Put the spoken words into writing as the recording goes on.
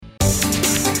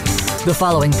The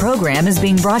following program is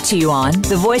being brought to you on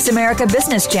the Voice America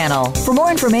Business Channel. For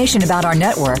more information about our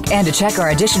network and to check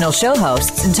our additional show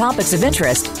hosts and topics of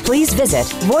interest, please visit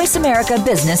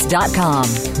voiceamericabusiness.com.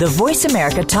 The Voice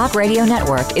America Talk Radio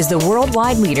Network is the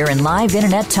worldwide leader in live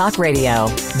Internet talk radio.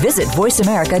 Visit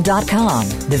voiceamerica.com.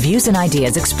 The views and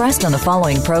ideas expressed on the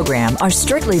following program are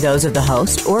strictly those of the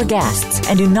host or guests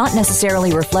and do not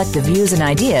necessarily reflect the views and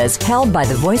ideas held by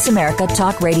the Voice America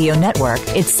Talk Radio Network,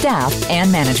 its staff,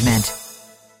 and management.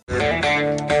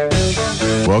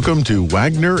 Welcome to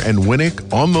Wagner and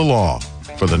Winnick on the Law.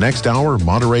 For the next hour,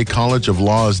 Monterey College of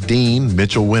Law's Dean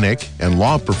Mitchell Winnick and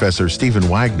law professor Stephen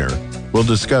Wagner will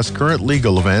discuss current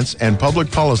legal events and public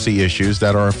policy issues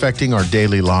that are affecting our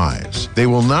daily lives. They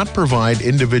will not provide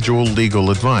individual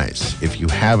legal advice. If you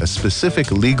have a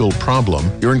specific legal problem,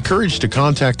 you're encouraged to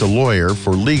contact a lawyer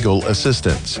for legal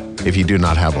assistance. If you do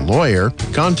not have a lawyer,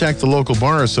 contact the local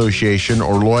bar association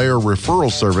or lawyer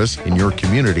referral service in your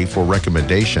community for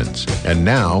recommendations. And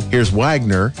now, here's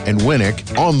Wagner and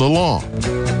Winnick on the Law.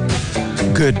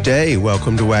 Good day.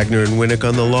 Welcome to Wagner and Winnick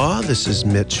on the Law. This is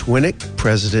Mitch Winnick,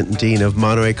 President and Dean of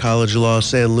Monterey College of Law,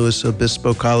 San Luis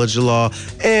Obispo College of Law,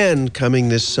 and coming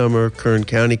this summer, Kern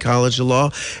County College of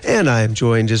Law. And I am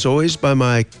joined, as always, by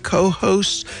my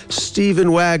co-host,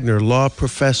 Stephen Wagner, law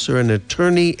professor and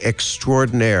attorney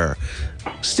extraordinaire.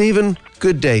 Stephen,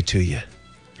 good day to you.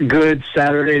 Good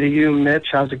Saturday to you, Mitch.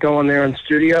 How's it going there in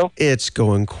studio? It's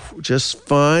going just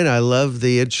fine. I love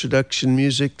the introduction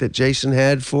music that Jason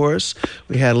had for us.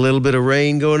 We had a little bit of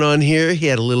rain going on here. He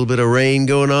had a little bit of rain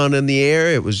going on in the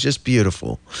air. It was just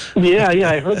beautiful. Yeah,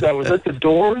 I heard that. Was it the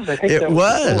Doors? I think it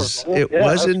was. It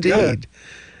was indeed. Good.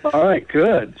 All right,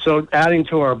 good. So adding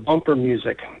to our bumper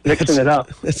music, mixing it up.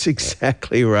 That's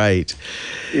exactly right.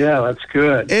 Yeah, that's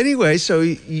good. Anyway, so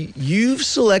you've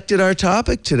selected our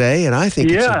topic today, and I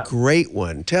think it's a great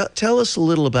one. Tell us a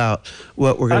little about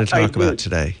what we're going to talk about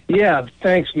today. Yeah,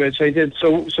 thanks, Mitch. I did.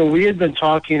 So we had been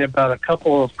talking about a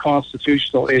couple of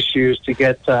constitutional issues to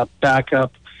get back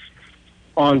up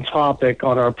on topic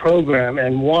on our program,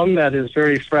 and one that is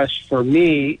very fresh for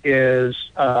me is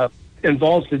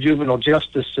involves the juvenile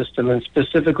justice system, and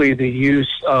specifically the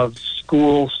use of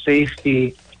school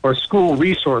safety or school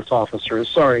resource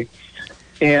officers,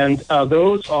 And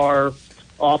those are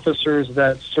officers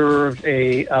that serve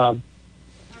a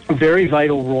very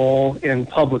vital role in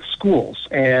public schools.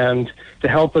 And to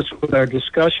help us with our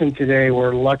discussion today,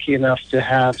 we're lucky enough to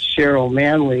have Cheryl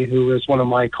Manley, who is one of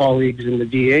my colleagues in the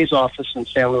DA's office in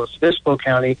San Luis Obispo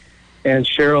County. And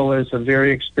Cheryl is a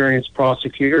very experienced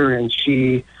prosecutor, and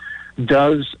she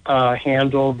does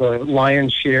handle the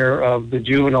lion's share of the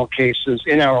juvenile cases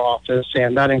in our office,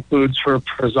 and that includes her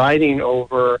presiding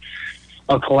over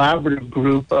a collaborative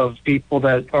group of people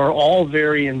that are all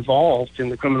very involved in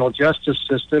the criminal justice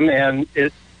system, and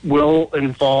it will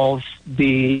involve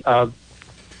the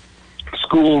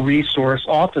school resource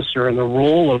officer and the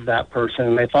role of that person.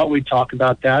 And I thought we'd talk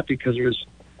about that because there's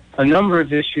a number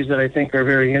of issues that I think are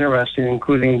very interesting,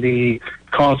 including the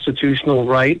constitutional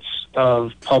rights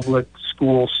of public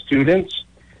school students,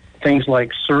 things like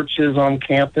searches on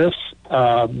campus,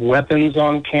 weapons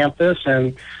on campus,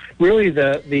 and really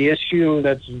the issue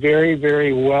that's very,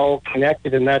 very well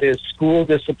connected, and that is school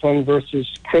discipline versus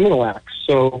criminal acts.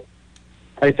 So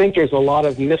I think there's a lot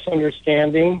of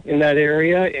misunderstanding in that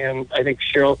area, and I think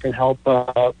Cheryl can help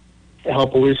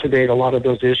elucidate a lot of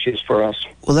those issues for us.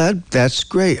 Well, that's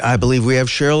great. I believe we have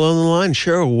Cheryl on the line.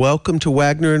 Cheryl, welcome to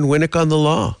Wagner and Winnick on the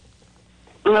Law.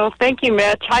 Well, thank you,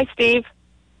 Mitch. Hi, Steve.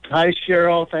 Hi,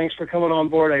 Cheryl. Thanks for coming on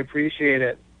board. I appreciate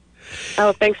it.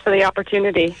 Oh, thanks for the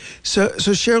opportunity. So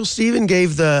Cheryl, Stephen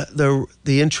gave the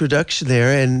introduction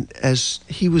there, and as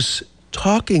he was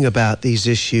talking about these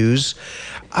issues,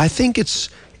 I think it's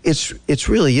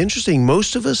really interesting.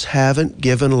 Most of us haven't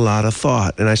given a lot of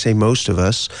thought, and I say most of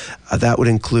us. That would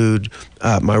include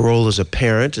my role as a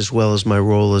parent as well as my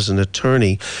role as an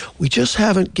attorney. We just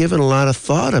haven't given a lot of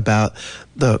thought about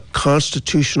the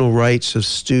constitutional rights of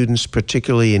students,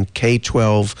 particularly in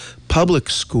K-12 public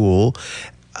school.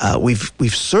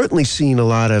 We've certainly seen a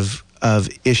lot of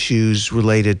issues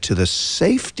related to the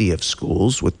safety of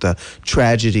schools with the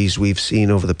tragedies we've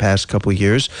seen over the past couple of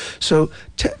years. So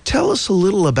tell us a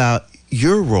little about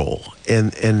your role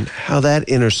and how that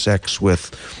intersects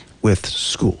with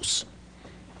schools.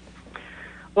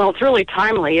 Well, it's really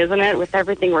timely, isn't it, with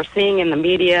everything we're seeing in the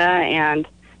media, and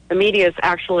the media is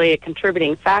actually a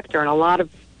contributing factor in a lot of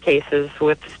cases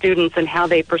with students and how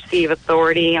they perceive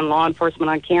authority and law enforcement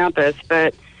on campus.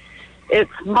 But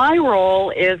my role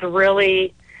is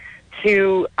really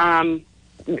to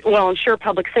ensure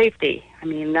public safety. I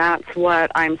mean, that's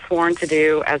what I'm sworn to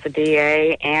do as a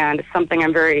DA, and it's something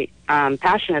I'm very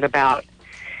passionate about.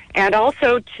 And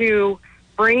also to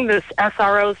bring this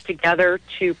SROs together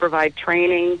to provide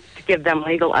training, to give them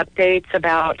legal updates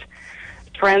about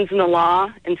trends in the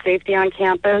law and safety on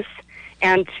campus,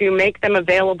 and to make them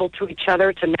available to each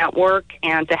other to network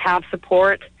and to have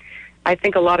support. I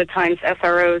think a lot of times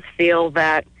SROs feel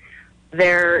that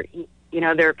they're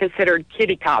considered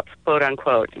kitty cops, quote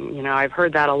unquote. I've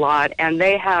heard that a lot, and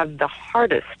they have the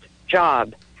hardest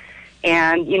job.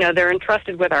 And, they're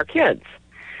entrusted with our kids.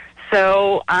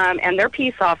 So, and they're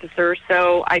peace officers,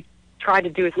 so I try to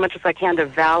do as much as I can to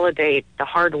validate the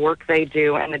hard work they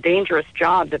do and the dangerous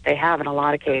job that they have in a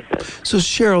lot of cases. So,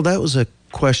 Cheryl, that was a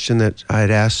question that I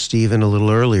had asked Stephen a little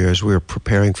earlier as we were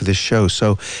preparing for this show.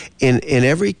 So, in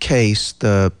every case,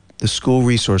 the school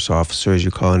resource officer, as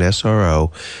you call an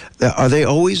SRO, are they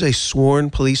always a sworn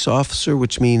police officer,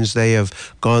 which means they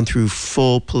have gone through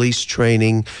full police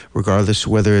training, regardless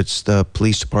of whether it's the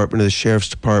police department or the sheriff's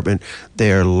department?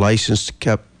 They are licensed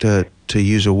to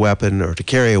use a weapon or to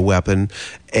carry a weapon,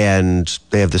 and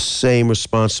they have the same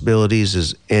responsibilities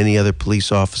as any other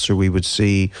police officer we would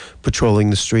see patrolling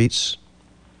the streets?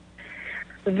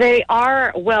 They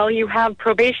are, you have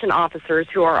probation officers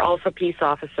who are also peace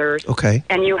officers. Okay.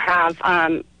 And you have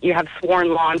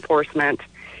sworn law enforcement.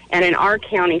 And in our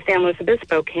county, San Luis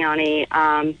Obispo County,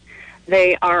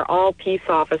 they are all peace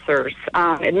officers.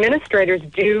 Administrators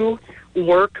do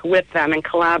work with them in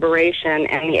collaboration,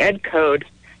 and the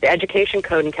education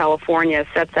code in California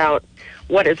sets out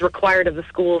what is required of the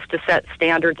schools to set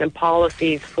standards and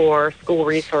policies for school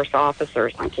resource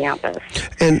officers on campus.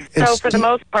 And so for the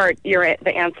most part,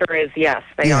 the answer is yes,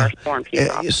 they are sworn peace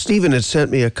officers. Stephen had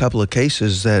sent me a couple of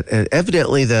cases that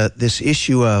evidently this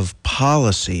issue of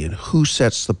policy and who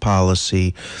sets the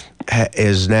policy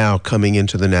is now coming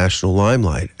into the national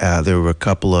limelight. There were a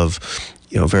couple of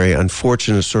very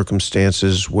unfortunate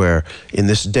circumstances where in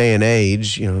this day and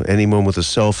age, anyone with a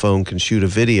cell phone can shoot a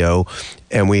video,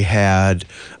 and we had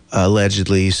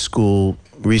allegedly school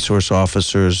resource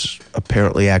officers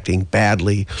apparently acting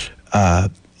badly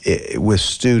with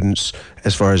students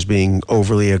as far as being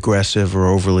overly aggressive or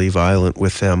overly violent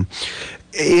with them.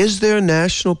 Is there a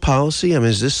national policy? I mean,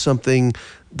 is this something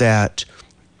that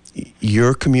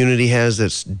your community has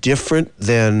that's different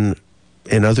than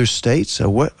in other states?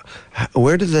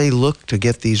 Where do they look to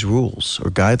get these rules or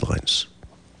guidelines?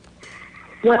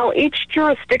 Well, each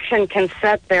jurisdiction can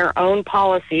set their own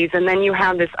policies, and then you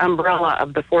have this umbrella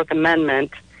of the Fourth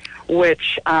Amendment,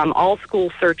 which all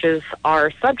school searches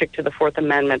are subject to the Fourth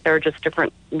Amendment. There are just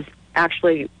different,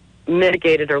 actually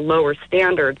mitigated or lower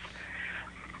standards.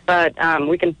 But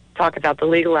we can talk about the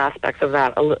legal aspects of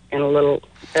that in a little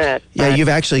bit. Yeah, you've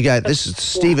actually got, this is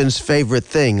Stephen's favorite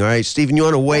thing, all right? Stephen, you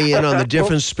want to weigh in on the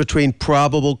difference between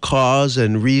probable cause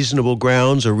and reasonable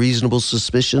grounds or reasonable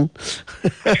suspicion?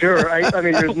 Sure. I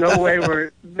mean,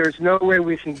 there's no way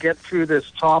we can get through this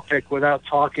topic without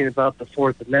talking about the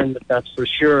Fourth Amendment, that's for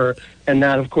sure. And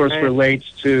that, of course,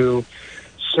 relates to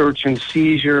search and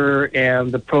seizure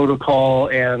and the protocol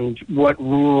and what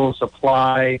rules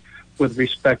apply with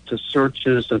respect to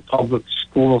searches of public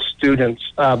school students.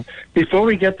 Before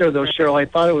we get there, though, Cheryl, I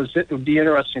thought it would be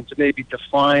interesting to maybe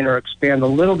define or expand a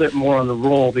little bit more on the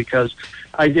role, because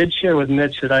I did share with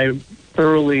Mitch that I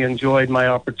thoroughly enjoyed my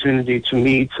opportunity to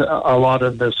meet a lot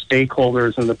of the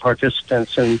stakeholders and the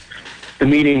participants in the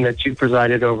meeting that you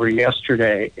presided over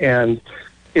yesterday. And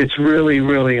it's really,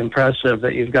 really impressive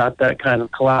that you've got that kind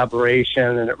of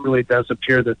collaboration, and it really does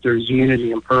appear that there's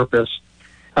unity and purpose.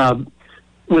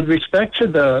 With respect to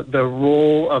the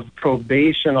role of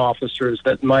probation officers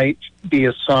that might be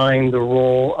assigned the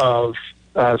role of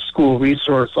school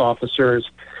resource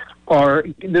officers,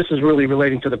 this is really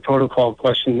relating to the protocol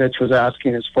question Mitch was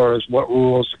asking as far as what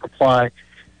rules apply.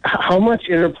 How much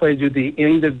interplay do the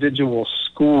individual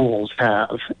schools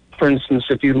have? For instance,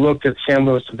 if you looked at San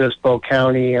Luis Obispo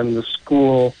County and the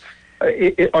school,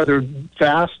 are there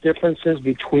vast differences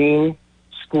between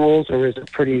schools, or is it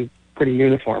pretty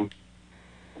uniform?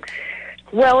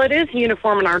 Well, it is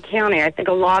uniform in our county. I think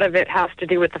a lot of it has to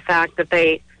do with the fact that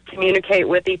they communicate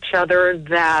with each other,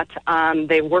 that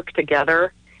they work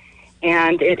together,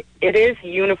 and it is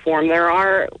uniform. There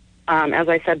are, as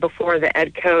I said before, the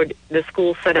Ed Code, the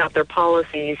schools set out their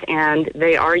policies, and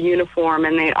they are uniform,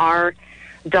 and they are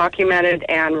documented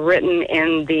and written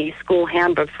in the school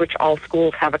handbooks, which all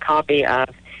schools have a copy of,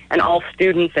 and all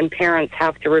students and parents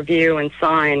have to review and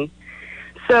sign.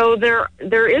 So there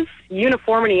is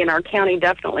uniformity in our county,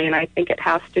 definitely, and I think it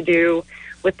has to do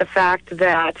with the fact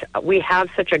that we have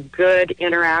such a good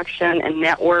interaction and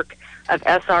network of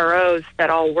SROs that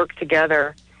all work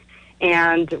together.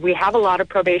 And we have a lot of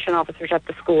probation officers at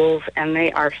the schools, and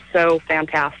they are so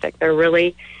fantastic. They're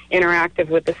really interactive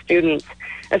with the students.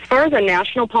 As far as a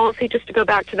national policy, just to go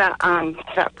back to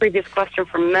that previous question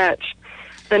from Mitch,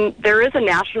 then there is a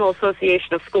National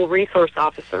Association of School Resource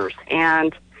Officers,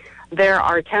 and there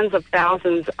are tens of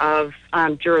thousands of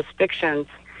jurisdictions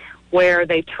where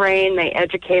they train, they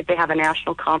educate. They have a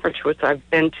national conference, which I've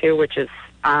been to, which is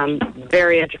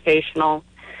very educational.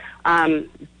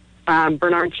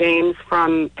 Bernard James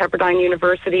from Pepperdine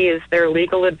University is their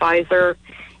legal advisor,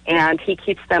 and he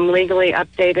keeps them legally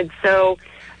updated. So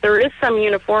there is some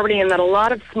uniformity in that a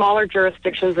lot of smaller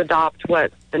jurisdictions adopt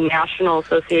what the National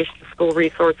Association of School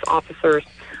Resource Officers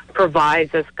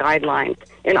provides as guidelines.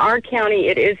 In our county,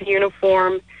 it is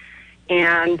uniform,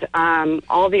 and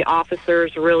all the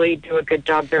officers really do a good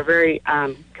job. They're very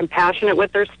compassionate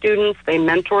with their students. They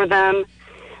mentor them.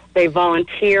 They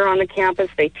volunteer on the campus.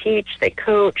 They teach. They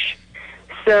coach.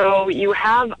 So you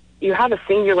have a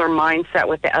singular mindset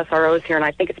with the SROs here, and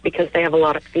I think it's because they have a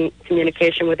lot of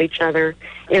communication with each other,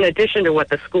 in addition to what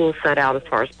the schools set out as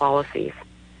far as policies.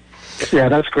 Yeah,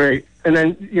 that's great. And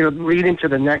then, leading to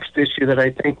the next issue that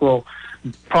I think will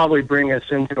probably bring us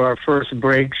into our first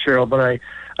break, Cheryl, but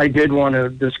I did want to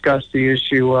discuss the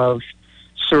issue of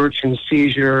search and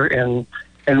seizure and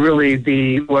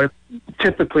really what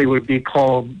typically would be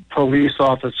called police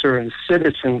officer and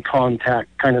citizen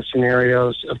contact kind of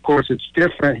scenarios. Of course, it's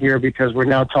different here because we're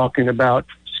now talking about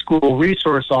school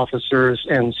resource officers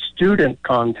and student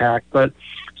contact. But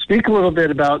speak a little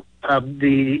bit about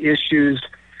the issues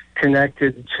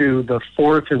connected to the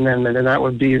Fourth Amendment, and that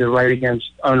would be the right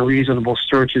against unreasonable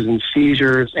searches and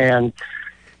seizures, and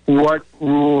what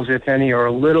rules, if any, are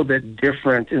a little bit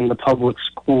different in the public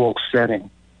school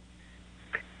setting.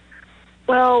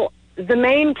 Well, the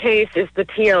main case is the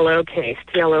TLO case,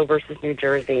 TLO versus New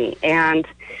Jersey, and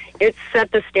it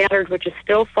set the standard, which is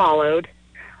still followed.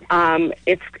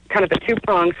 It's kind of a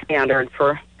two-pronged standard,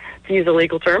 to use a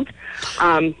legal term.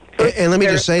 And let me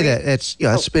just say that it's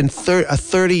been a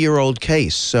 30-year-old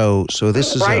case. So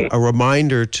this is right. a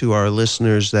reminder to our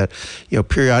listeners that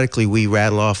periodically we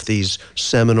rattle off these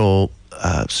seminal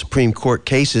Supreme Court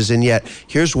cases, and yet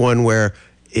here's one where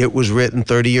it was written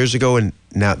 30 years ago, and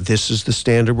now this is the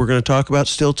standard we're going to talk about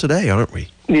still today, aren't we?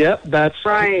 Yep, that's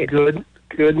right.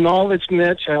 Good knowledge,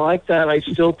 Mitch. I like that. I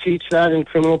still teach that in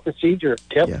criminal procedure.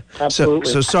 Yep, yeah. absolutely.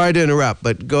 So sorry to interrupt,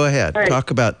 but go ahead. Right.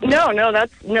 Talk about... No,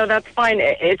 that's fine.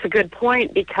 It's a good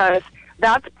point because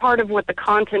that's part of what the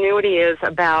continuity is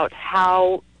about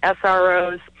how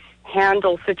SROs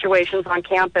handle situations on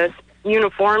campus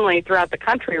uniformly throughout the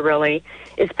country, really,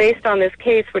 is based on this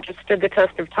case, which has stood the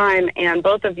test of time. And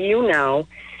both of you know,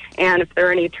 and if there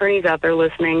are any attorneys out there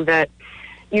listening, that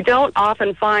you don't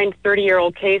often find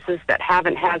 30-year-old cases that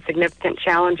haven't had significant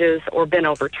challenges or been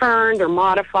overturned or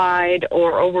modified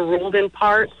or overruled in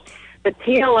part. The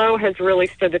TLO has really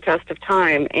stood the test of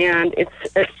time, and it's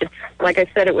like I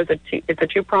said, it's a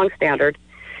two-pronged standard: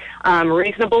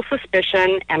 reasonable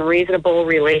suspicion and reasonable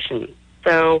relation.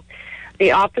 So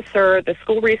the officer, the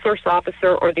school resource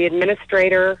officer, or the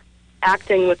administrator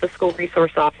acting with the school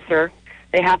resource officer,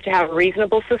 they have to have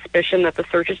reasonable suspicion that the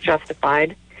search is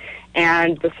justified,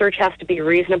 and the search has to be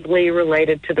reasonably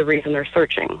related to the reason they're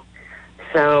searching.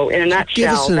 So, in a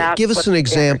nutshell, give us an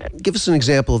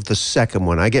example of the second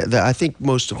one. I think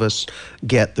most of us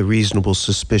get the reasonable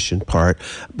suspicion part,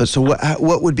 but so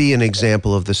what would be an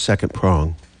example of the second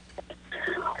prong?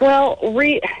 Well,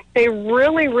 they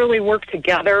really, really work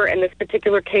together in this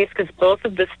particular case because both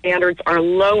of the standards are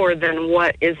lower than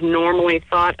what is normally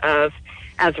thought of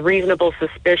as reasonable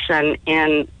suspicion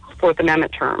in Fourth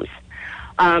Amendment terms.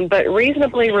 But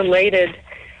reasonably related,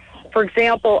 for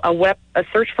example, a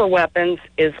search for weapons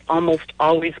is almost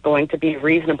always going to be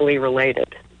reasonably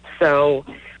related. So,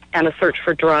 and a search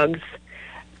for drugs,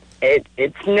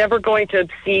 it's never going to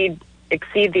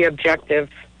exceed the objective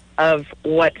of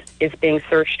what is being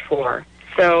searched for.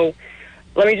 So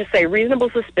let me just say, reasonable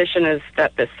suspicion is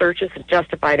that the search is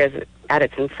justified at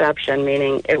its inception,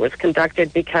 meaning it was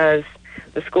conducted because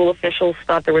the school officials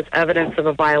thought there was evidence of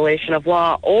a violation of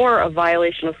law or a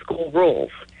violation of school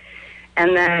rules.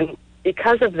 And then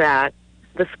because of that,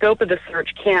 the scope of the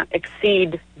search can't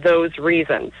exceed those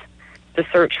reasons, the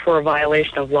search for a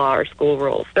violation of law or school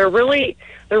rules. They're really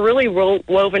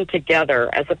woven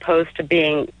together as opposed to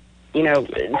being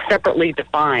separately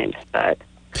defined. But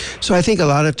so I think a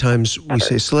lot of times we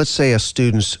say, so let's say a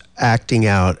student's acting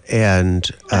out and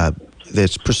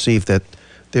it's perceived that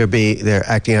they're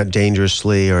acting out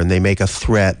dangerously, and they make a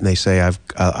threat and they say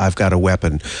I've got a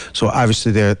weapon. So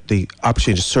obviously the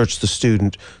opportunity to search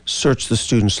the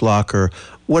student's locker.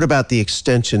 What about the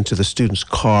extension to the student's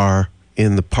car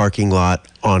in the parking lot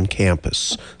on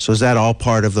campus? So is that all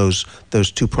part of those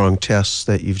two-pronged tests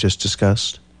that you've just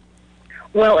discussed?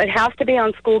 Well, it has to be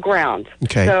on school grounds.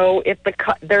 Okay. So if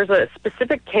there's a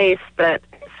specific case that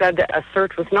said that a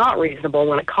search was not reasonable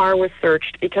when a car was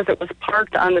searched because it was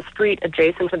parked on the street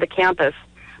adjacent to the campus,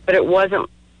 but it wasn't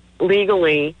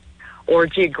legally or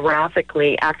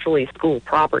geographically actually school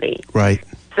property. Right.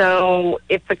 So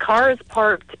if the car is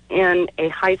parked in a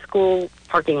high school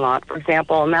parking lot, for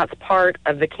example, and that's part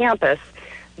of the campus,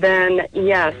 then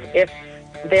yes, if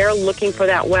they're looking for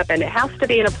that weapon, it has to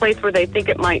be in a place where they think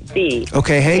it might be.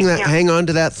 Okay, hang on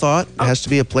to that thought. It has to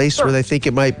be a place where they think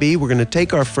it might be. We're going to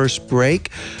take our first break.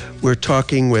 We're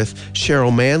talking with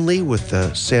Cheryl Manley with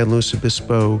the San Luis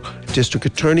Obispo District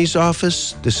Attorney's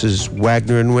Office. This is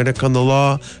Wagner and Winnick on the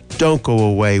Law. Don't go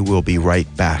away. We'll be right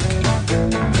back.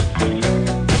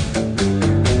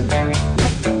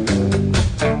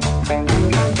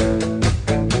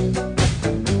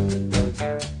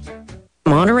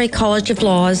 Monterey College of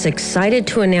Law is excited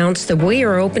to announce that we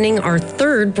are opening our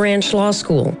third branch law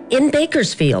school in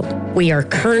Bakersfield. We are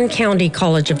Kern County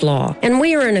College of Law, and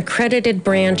we are an accredited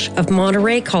branch of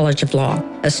Monterey College of Law,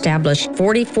 established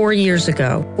 44 years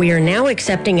ago. We are now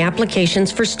accepting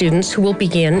applications for students who will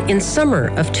begin in summer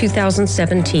of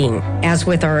 2017. As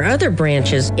with our other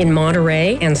branches in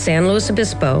Monterey and San Luis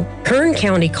Obispo, Kern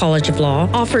County College of Law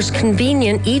offers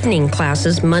convenient evening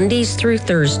classes Mondays through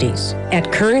Thursdays.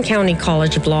 At Kern County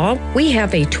College of Law, we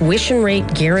have a tuition rate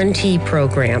guarantee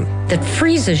program that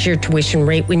freezes your tuition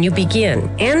rate when you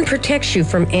begin and protects you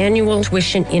from annual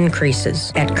tuition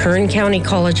increases. At Kern County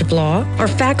College of Law, our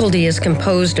faculty is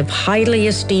composed of highly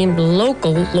esteemed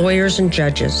local lawyers and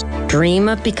judges. Dream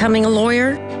of becoming a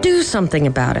lawyer? Do something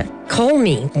about it. Call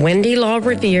me, Wendy Law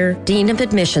Revere, Dean of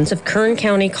Admissions of Kern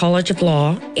County College of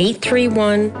Law,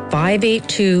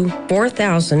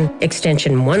 831-582-4000,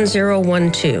 extension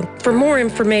 1012. For more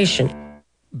information.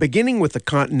 Beginning with the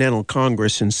Continental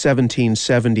Congress in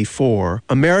 1774,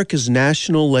 America's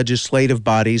national legislative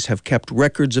bodies have kept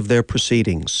records of their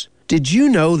proceedings. Did you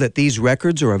know that these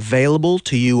records are available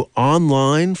to you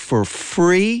online for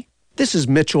free? This is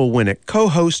Mitchell Winnick,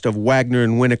 co-host of Wagner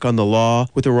and Winnick on the Law,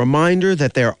 with a reminder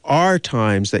that there are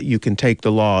times that you can take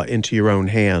the law into your own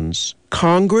hands.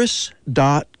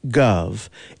 Congress.gov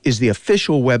is the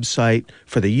official website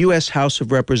for the U.S. House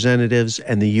of Representatives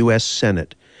and the U.S.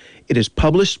 Senate. It is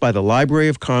published by the Library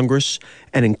of Congress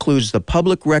and includes the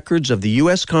public records of the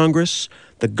U.S. Congress,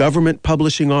 the Government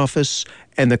Publishing Office,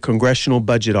 and the Congressional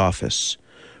Budget Office.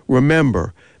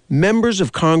 Remember, members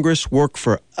of Congress work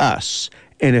for us,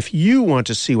 and if you want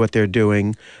to see what they're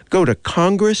doing, go to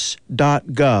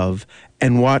congress.gov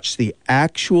and watch the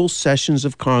actual sessions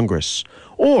of Congress,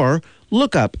 or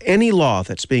look up any law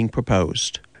that's being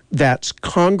proposed. That's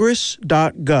congress.gov,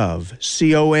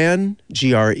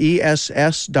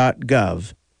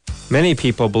 congress.gov. Many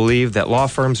people believe that law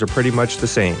firms are pretty much the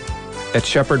same. At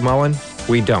Sheppard Mullin,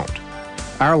 we don't.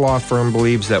 Our law firm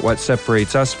believes that what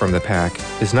separates us from the pack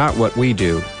is not what we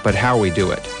do, but how we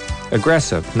do it.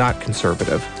 Aggressive, not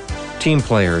conservative. Team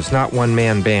players, not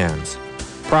one-man bands.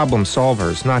 Problem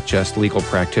solvers, not just legal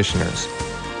practitioners.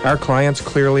 Our clients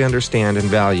clearly understand and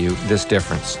value this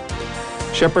difference.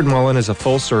 Sheppard Mullin is a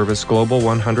full-service Global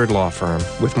 100 law firm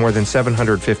with more than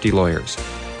 750 lawyers.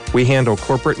 We handle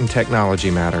corporate and technology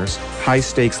matters,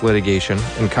 high-stakes litigation,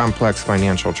 and complex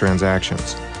financial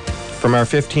transactions. From our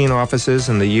 15 offices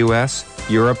in the U.S.,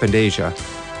 Europe, and Asia,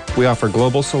 we offer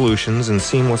global solutions and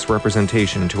seamless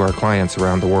representation to our clients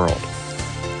around the world.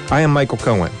 I am Michael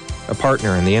Cohen, a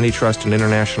partner in the Antitrust and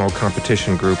International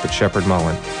Competition Group at Sheppard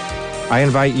Mullin. I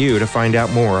invite you to find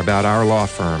out more about our law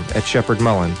firm at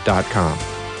sheppardmullin.com.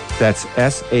 That's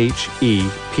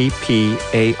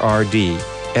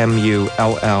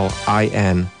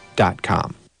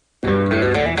SheppardMullin.com.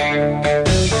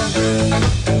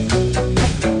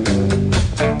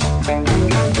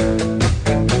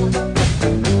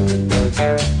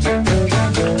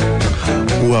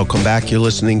 Welcome back. You're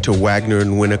listening to Wagner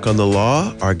and Winnick on the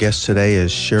Law. Our guest today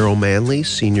is Cheryl Manley,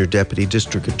 Senior Deputy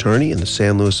District Attorney in the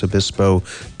San Luis Obispo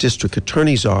District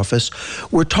Attorney's Office.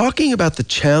 We're talking about the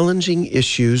challenging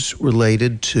issues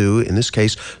related to, in this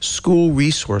case, school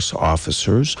resource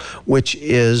officers, which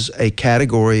is a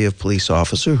category of police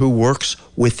officer who works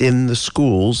within the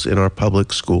schools, in our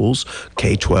public schools,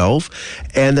 K-12,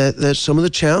 and that some of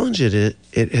the challenge it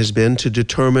has been to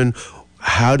determine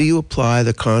how do you apply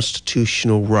the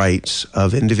constitutional rights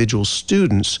of individual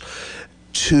students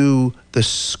to the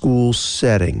school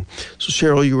setting. So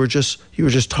Cheryl, you were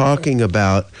just talking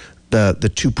about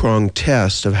the two-pronged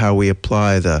test of how we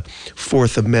apply the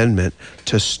Fourth Amendment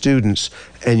to students,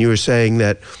 and you were saying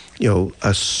that,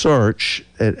 a search,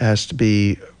 it has to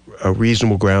be a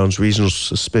reasonable grounds, reasonable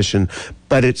suspicion,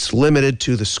 but it's limited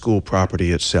to the school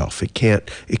property itself. It can't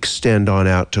extend on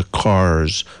out to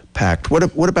cars packed. What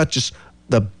about just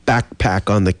the backpack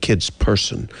on the kid's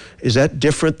person? Is that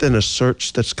different than a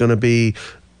search that's going to be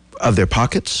of their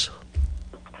pockets?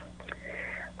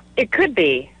 It could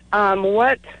be.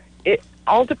 It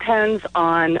all depends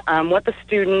on what the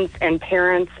students and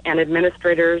parents and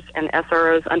administrators and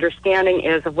SROs' understanding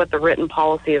is of what the written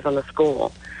policy is on the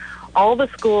school. All the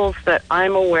schools that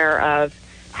I'm aware of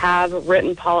have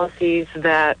written policies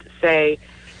that say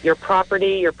your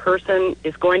property, your person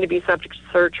is going to be subject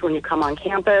to search when you come on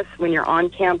campus, when you're on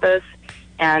campus,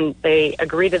 and they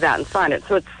agree to that and sign it.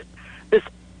 So it's this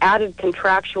added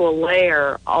contractual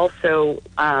layer also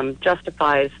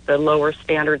justifies the lower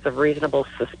standards of reasonable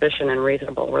suspicion and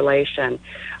reasonable relation.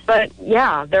 But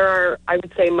yeah, there are, I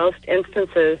would say, most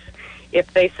instances,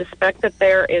 if they suspect that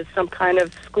there is some kind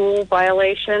of school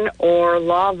violation or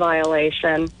law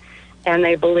violation, and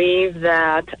they believe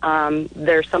that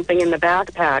there's something in the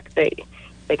backpack,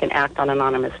 they can act on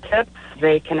anonymous tips,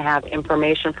 they can have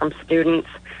information from students,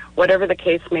 whatever the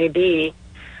case may be.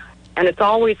 And it's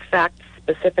always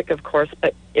fact-specific, of course,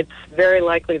 but it's very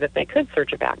likely that they could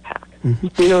search a backpack. Mm-hmm.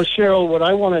 Cheryl, what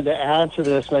I wanted to add to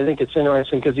this, and I think it's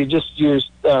interesting because you just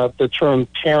used the term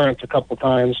parent a couple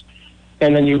times,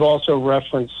 and then you've also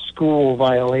referenced school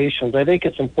violations. I think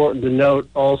it's important to note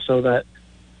also that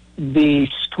the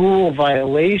school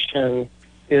violation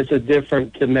is a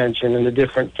different dimension and a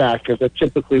different factor that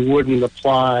typically wouldn't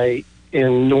apply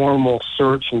in normal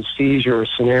search and seizure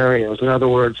scenarios. In other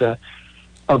words, a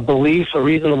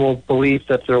reasonable belief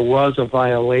that there was a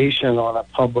violation on a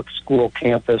public school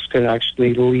campus can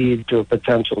actually lead to a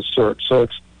potential search. So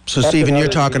Stephen, you're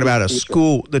talking about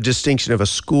the distinction of a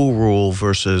school rule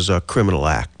versus a criminal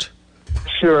act.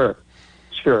 Sure.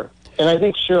 And I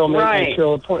think Cheryl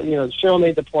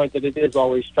made the point that it is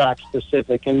always fact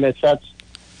specific, and that's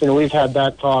we've had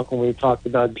that talk when we talked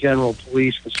about general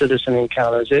police and citizen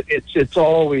encounters. It's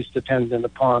always dependent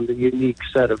upon the unique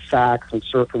set of facts and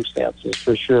circumstances,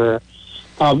 for sure.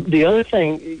 The other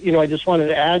thing, I just wanted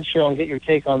to add, Cheryl, and get your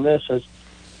take on this, is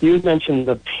you mentioned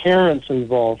the parents'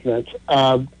 involvement.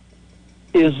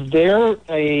 Is there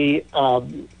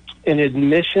an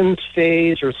admissions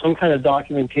phase or some kind of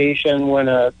documentation when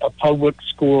a public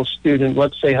school student,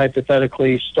 let's say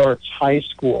hypothetically, starts high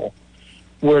school,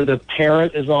 where the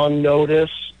parent is on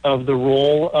notice of the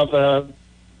role of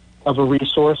a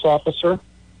resource officer?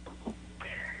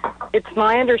 It's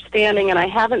my understanding, and I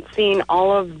haven't seen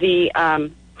all of the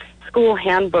school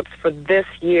handbooks for this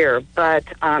year, but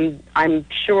I'm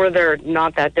sure they're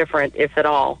not that different, if at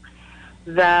all,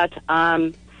 that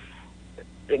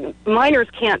minors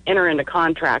can't enter into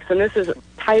contracts, and this is a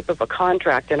type of a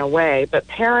contract in a way, but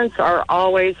parents are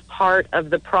always part of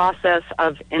the process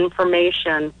of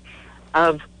information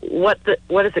of what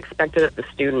is expected of the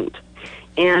student.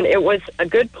 And it was a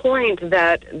good point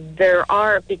that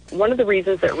one of the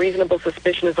reasons that reasonable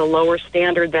suspicion is a lower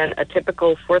standard than a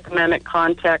typical Fourth Amendment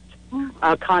contact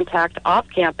off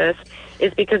campus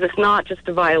is because it's not just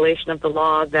a violation of the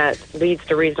law that leads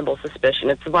to reasonable suspicion.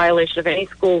 It's a violation of any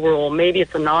school rule. Maybe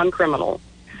it's a non-criminal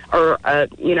or a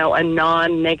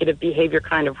non-negative behavior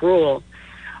kind of rule.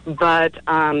 But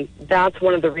that's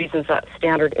one of the reasons that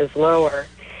standard is lower.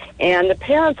 And the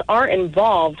parents are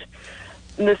involved.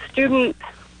 The student,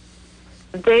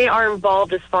 they are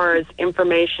involved as far as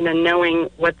information and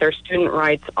knowing what their student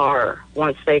rights are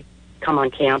once they come on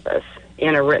campus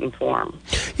in a written form.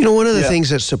 One of the things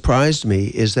that surprised me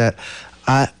is that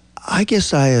I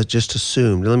guess I just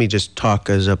assumed, let me just talk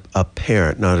as a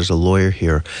parent, not as a lawyer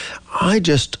here. I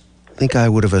just think I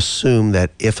would have assumed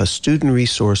that if a school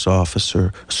resource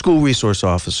officer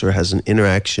has an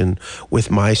interaction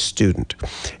with my student,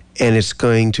 and it's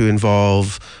going to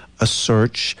involve a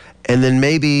search and then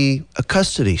maybe a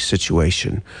custody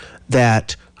situation,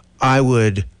 that I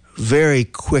would very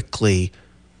quickly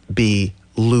be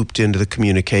looped into the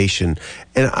communication.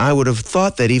 And I would have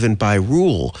thought that even by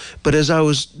rule. But as I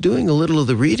was doing a little of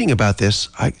the reading about this,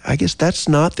 I guess that's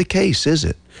not the case, is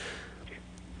it?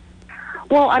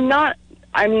 Well, I'm not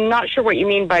sure what you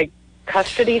mean by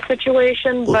custody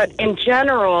situation, but in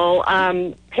general,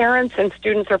 parents and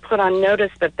students are put on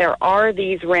notice that there are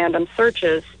these random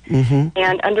searches,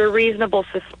 and under reasonable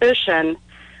suspicion,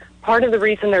 part of the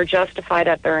reason they're justified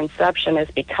at their inception is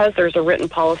because there's a written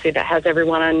policy that has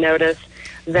everyone on notice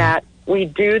that we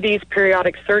do these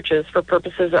periodic searches for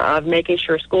purposes of making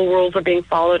sure school rules are being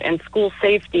followed and school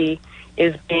safety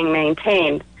is being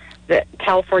maintained. The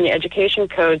California Education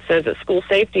Code says that school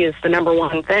safety is the number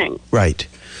one thing. Right.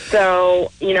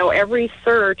 So, every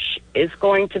search is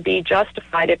going to be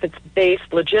justified if it's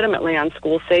based legitimately on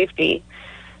school safety.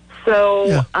 So,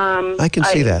 yeah, I can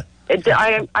see that.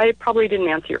 I probably didn't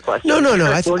answer your question.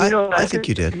 No. I think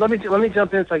you did. Let me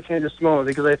jump in if I can just a moment,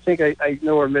 because I think I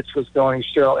know where Mitch was going,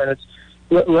 Cheryl, and it's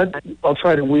I'll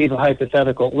try to weave a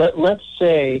hypothetical. Let's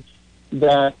say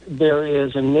that there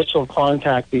is initial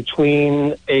contact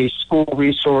between a school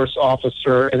resource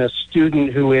officer and a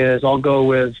student who is, I'll go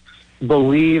with,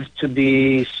 believed to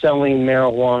be selling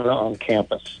marijuana on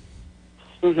campus.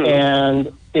 Mm-hmm.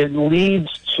 And it leads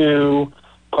to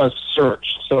a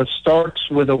search. So it starts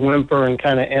with a whimper and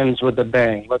kind of ends with a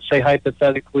bang. Let's say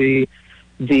hypothetically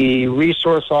the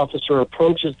resource officer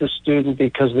approaches the student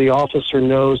because the officer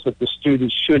knows that the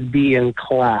student should be in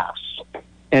class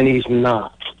and he's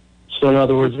not. So in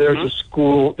other words, there's a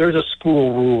school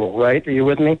rule, right? Are you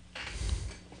with me?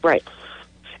 Right.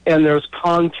 And there's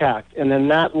contact, and then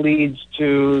that leads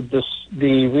to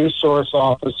the resource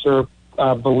officer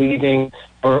believing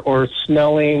or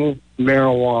smelling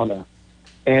marijuana,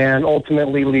 and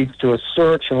ultimately leads to a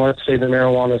search, and let's say the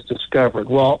marijuana is discovered.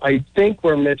 Well, I think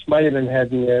where Mitch might have been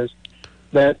heading is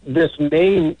that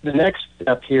the next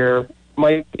step here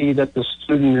might be that the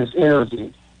student is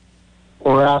interviewed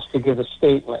or asked to give a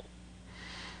statement.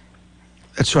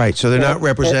 That's right. So they're not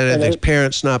represented. The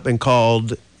parents not been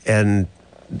called, and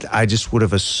I just would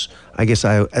have, as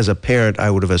a parent, I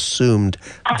would have assumed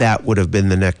that would have been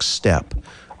the next step.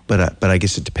 But I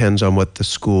guess it depends on what the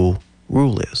school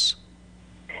rule is.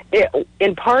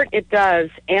 In part, it does,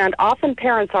 and often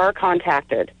parents are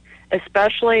contacted,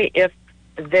 especially if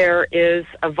there is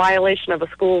a violation of a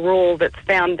school rule that's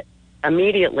found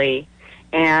immediately,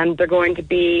 and they're going to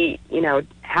be,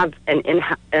 have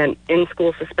an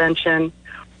in-school suspension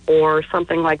or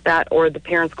something like that, or the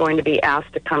parent's going to be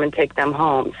asked to come and take them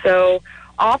home. So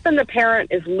often the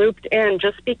parent is looped in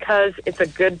just because it's a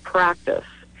good practice.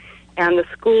 And the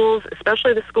schools,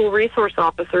 especially the school resource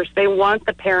officers, they want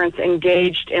the parents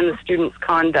engaged in the student's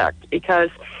conduct because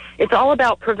it's all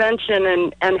about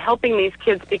prevention and helping these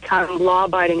kids become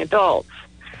law-abiding adults.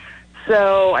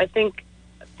 So I think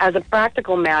as a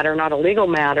practical matter, not a legal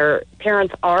matter,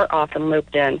 parents are often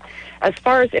looped in. As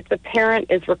far as if the parent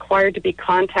is required to be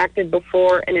contacted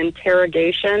before an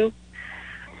interrogation,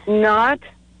 not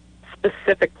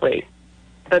specifically,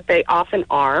 but they often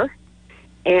are.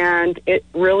 And it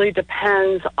really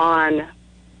depends on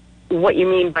what you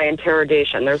mean by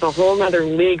interrogation. There's a whole other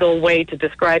legal way to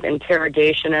describe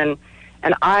interrogation,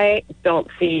 and I don't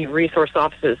see resource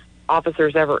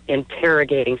officers ever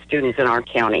interrogating students in our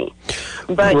county.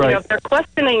 But right. If they're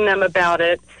questioning them about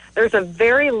it, there's a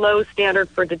very low standard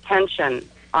for detention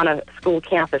on a school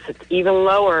campus. It's even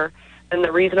lower than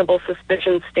the reasonable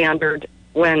suspicion standard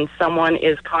when someone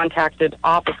is contacted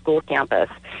off a school campus.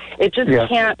 It just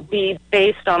can't be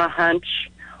based on a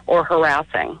hunch or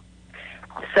harassing.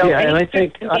 So and I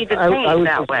think be detained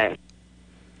that way.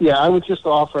 Yeah, I would just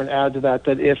offer and add to that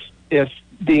if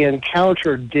the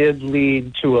encounter did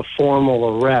lead to a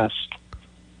formal arrest,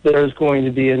 there's going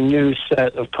to be a new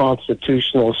set of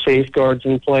constitutional safeguards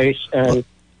in place. And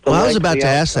I was about to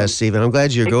ask that, Stephen. I'm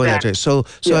glad you're going that way. So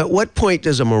at what point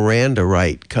does a Miranda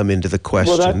right come into the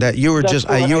question? Well, you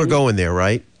were going there,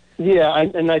 right? Yeah,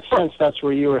 and I sense that's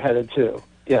where you were headed too.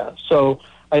 Yeah. So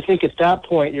I think at that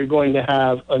point you're going to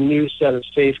have a new set of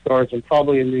safeguards and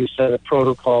probably a new set of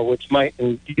protocol, which might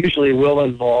and usually will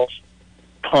involve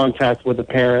contact with the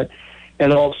parent,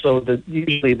 and also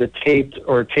usually the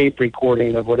tape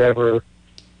recording of whatever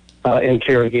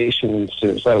interrogation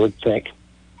ensues, I would think.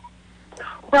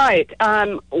 Right.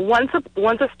 Once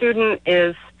a student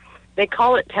is, they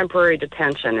call it temporary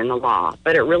detention in the law,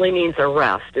 but it really means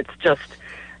arrest. It's just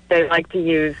they like to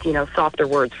use, softer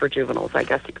words for juveniles, I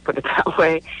guess you could put it that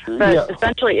way. But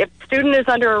essentially, if the student is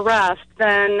under arrest,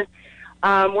 then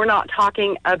we're not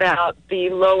talking about the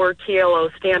lower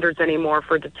TLO standards anymore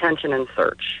for detention and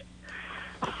search.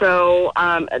 So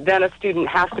then a student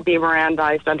has to be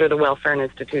Mirandized under the Welfare and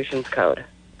Institutions Code.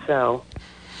 So,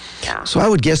 yeah. So I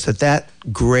would guess that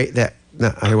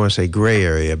I don't want to say gray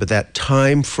area, but that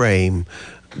time frame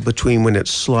between when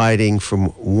it's sliding from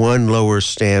one lower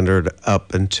standard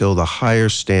up until the higher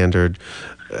standard,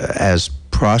 as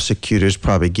prosecutors,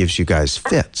 probably gives you guys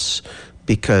fits,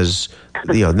 because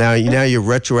now you're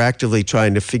retroactively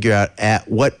trying to figure out at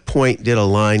what point did a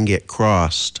line get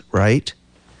crossed, right?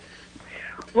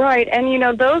 Right,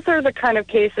 and those are the kind of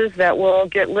cases that will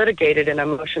get litigated in a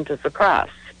motion to suppress,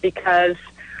 because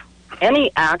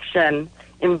any action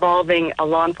involving a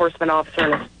law enforcement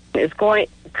officer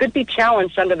could be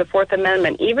challenged under the Fourth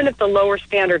Amendment, even if the lower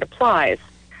standard applies.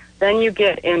 Then you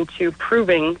get into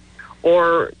proving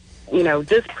or,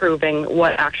 disproving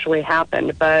what actually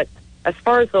happened. But as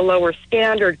far as the lower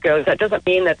standard goes, that doesn't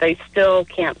mean that they still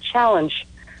can't challenge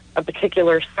a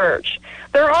particular search.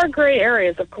 There are gray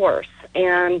areas, of course,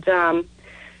 and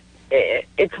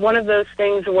it's one of those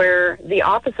things where the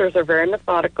officers are very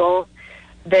methodical.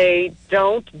 They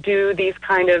don't do these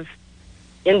kind of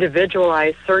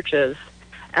individualized searches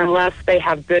unless they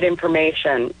have good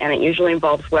information, and it usually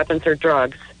involves weapons or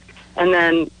drugs. And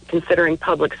then considering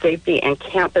public safety and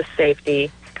campus safety,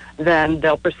 then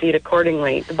they'll proceed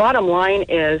accordingly. The bottom line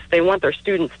is they want their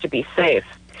students to be safe.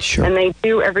 Sure. And they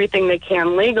do everything they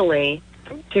can legally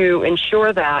to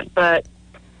ensure that. But,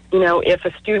 if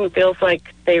a student feels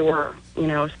like they were,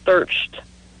 searched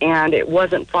and it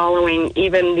wasn't following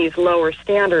even these lower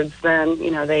standards, then,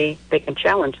 they can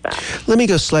challenge that. Let me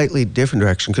go slightly different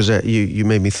direction, because you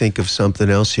made me think of something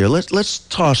else here. Let's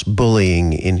toss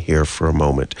bullying in here for a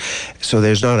moment. So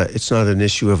it's not an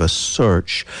issue of a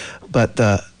search, but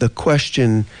the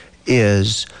question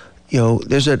is,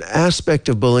 there's an aspect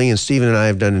of bullying, and Stephen and I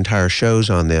have done entire shows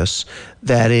on this,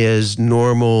 that is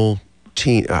normal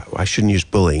teen, I shouldn't use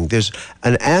bullying. There's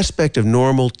an aspect of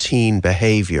normal teen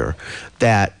behavior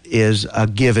that is a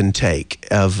give and take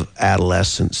of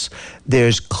adolescence.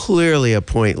 There's clearly a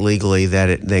point legally that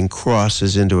it then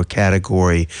crosses into a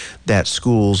category that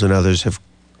schools and others have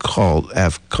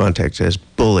contacted as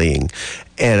bullying.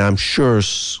 And I'm sure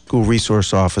school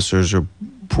resource officers are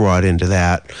brought into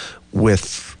that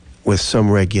with some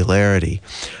regularity.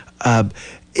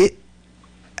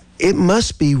 It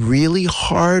must be really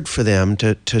hard for them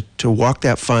to walk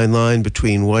that fine line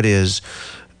between what is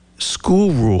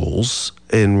school rules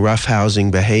in roughhousing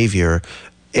behavior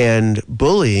and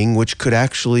bullying, which could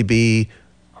actually be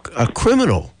a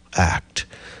criminal act.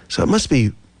 So it must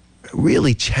be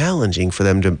really challenging for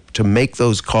them to make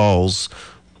those calls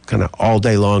kind of all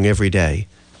day long, every day.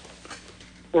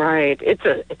 Right. It's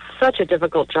such a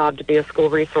difficult job to be a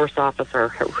school resource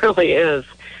officer. It really is.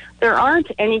 There aren't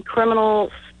any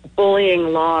criminal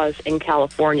bullying laws in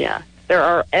California. There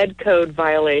are ed code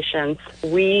violations.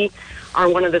 We are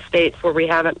one of the states where we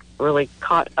haven't really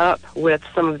caught up with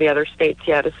some of the other states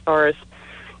yet as far as,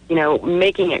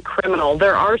 making it criminal.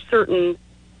 There are certain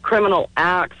criminal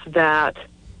acts that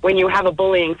when you have a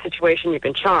bullying situation you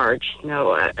can charge,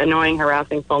 annoying,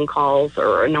 harassing phone calls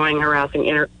or annoying,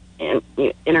 harassing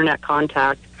internet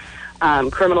contact,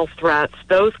 criminal threats,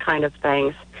 those kind of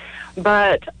things.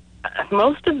 But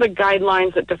most of the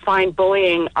guidelines that define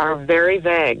bullying are very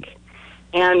vague,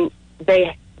 and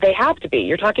they have to be.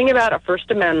 You're talking about a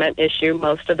First Amendment issue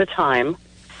most of the time,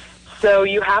 so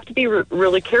you have to be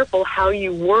really careful how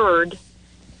you word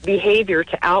behavior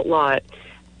to outlaw it.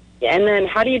 And then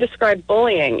how do you describe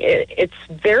bullying? It's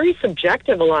very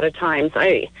subjective a lot of times.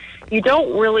 You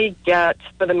don't really get,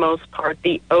 for the most part,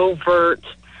 the overt,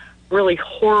 really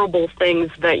horrible things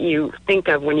that you think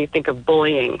of when you think of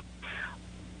bullying.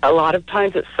 A lot of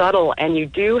times it's subtle, and you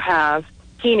do have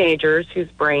teenagers whose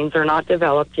brains are not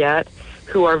developed yet,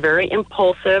 who are very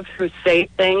impulsive, who say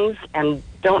things and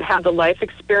don't have the life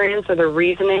experience or the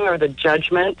reasoning or the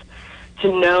judgment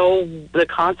to know the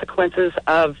consequences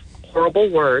of horrible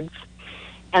words.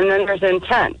 And then there's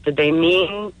intent. Did they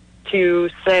mean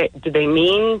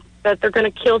that they're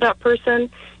going to kill that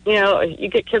person? You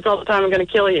get kids all the time, I'm going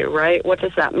to kill you, right? What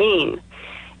does that mean?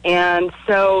 And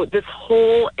so this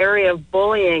whole area of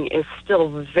bullying is still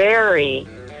very,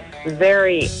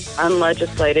 very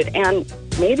unlegislated, and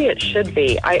maybe it should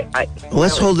be.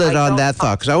 Let's hold it on that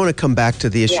thought, because I want to come back to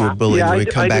the issue of bullying when we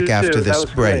come back after this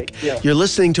break. Yeah. You're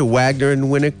listening to Wagner and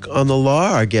Winnick on the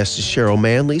Law. Our guest is Cheryl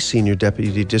Manley, Senior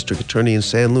Deputy District Attorney in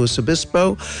San Luis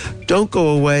Obispo. Don't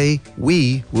go away.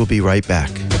 We will be right back.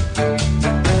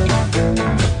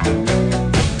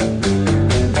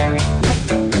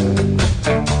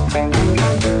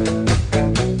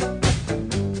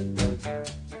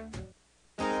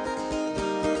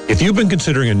 If you've been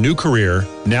considering a new career,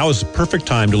 now is the perfect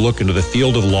time to look into the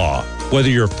field of law. Whether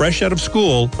you're fresh out of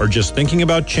school or just thinking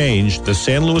about change, the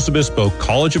San Luis Obispo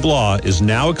College of Law is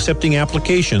now accepting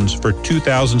applications for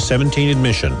 2017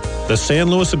 admission. The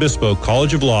San Luis Obispo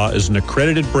College of Law is an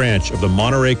accredited branch of the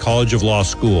Monterey College of Law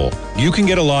School. You can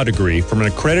get a law degree from an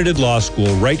accredited law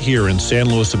school right here in San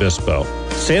Luis Obispo.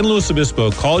 San Luis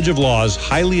Obispo College of Law's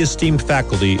highly esteemed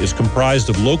faculty is comprised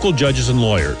of local judges and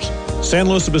lawyers. San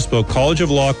Luis Obispo College of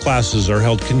Law classes are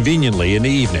held conveniently in the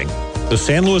evening. The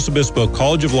San Luis Obispo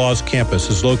College of Law's campus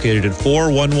is located at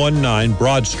 4119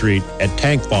 Broad Street at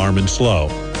Tank Farm in SLO.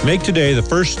 Make today the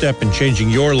first step in changing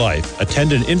your life.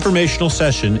 Attend an informational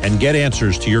session and get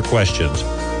answers to your questions.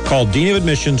 Call Dean of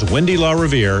Admissions Wendy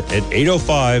LaRiviere at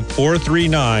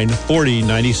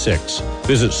 805-439-4096.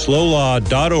 Visit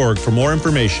slowlaw.org for more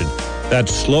information.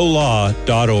 That's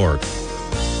slowlaw.org.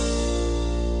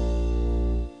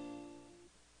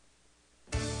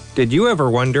 Did you ever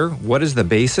wonder what is the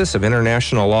basis of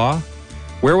international law?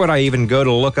 Where would I even go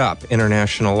to look up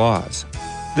international laws?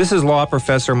 This is law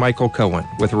professor Michael Cohen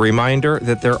with a reminder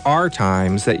that there are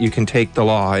times that you can take the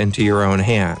law into your own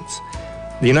hands.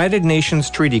 The United Nations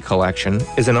Treaty Collection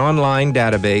is an online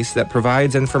database that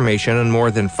provides information on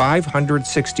more than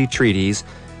 560 treaties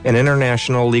and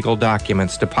international legal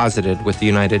documents deposited with the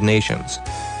United Nations.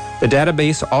 The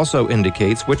database also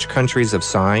indicates which countries have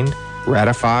signed,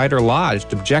 ratified, or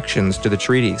lodged objections to the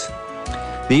treaties.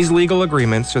 These legal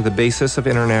agreements are the basis of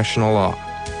international law.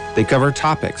 They cover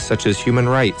topics such as human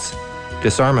rights,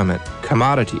 disarmament,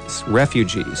 commodities,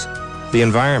 refugees, the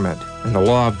environment, and the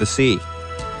law of the sea.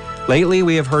 Lately,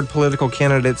 we have heard political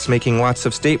candidates making lots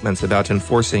of statements about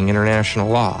enforcing international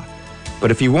law.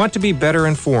 But if you want to be better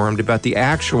informed about the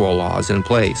actual laws in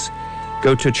place,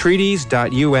 go to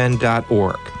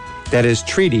treaties.un.org. That is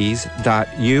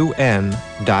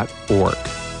treaties.un.org.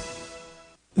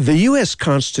 The U.S.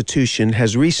 Constitution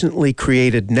has recently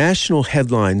created national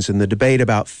headlines in the debate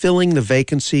about filling the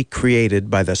vacancy created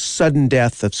by the sudden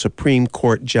death of Supreme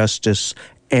Court Justice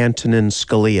Antonin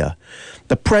Scalia.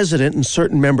 The president and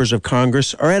certain members of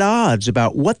Congress are at odds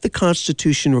about what the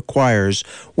Constitution requires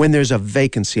when there's a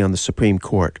vacancy on the Supreme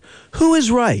Court. Who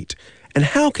is right? And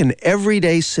how can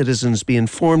everyday citizens be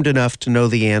informed enough to know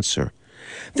the answer?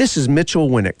 This is Mitchell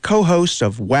Winnick, co-host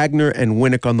of Wagner and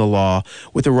Winnick on the Law,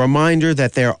 with a reminder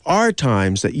that there are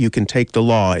times that you can take the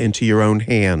law into your own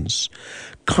hands.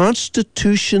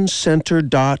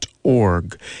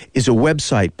 ConstitutionCenter.org is a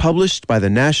website published by the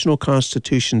National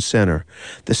Constitution Center.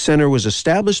 The center was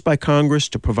established by Congress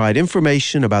to provide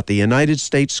information about the United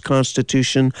States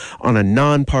Constitution on a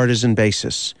nonpartisan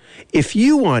basis. If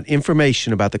you want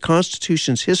information about the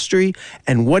Constitution's history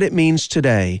and what it means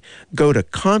today, go to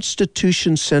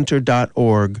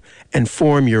ConstitutionCenter.org and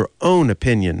form your own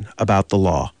opinion about the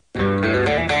law.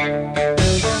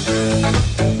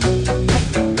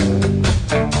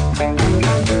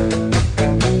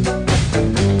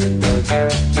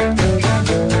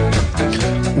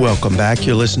 Welcome back.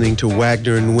 You're listening to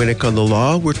Wagner and Winnick on the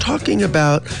Law. We're talking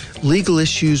about legal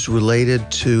issues related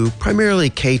to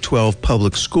primarily K-12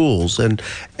 public schools. And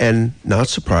not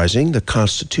surprising, the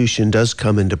Constitution does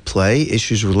come into play,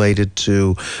 issues related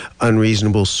to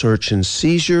unreasonable search and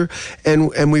seizure.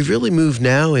 And we've really moved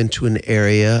now into an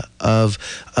area of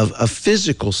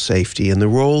physical safety and the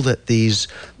role that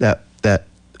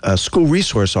school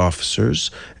resource officers,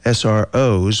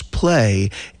 SROs, play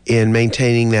in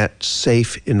maintaining that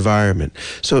safe environment.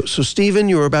 So Stephen,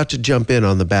 you were about to jump in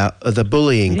on the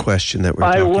bullying question that we're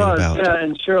talking about. I was,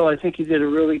 and Cheryl, I think you did a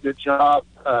really good job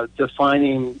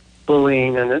defining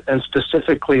bullying and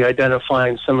specifically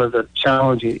identifying some of the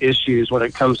challenging issues when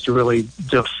it comes to really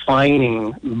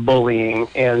defining bullying.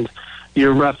 And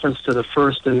your reference to the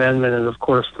First Amendment and, of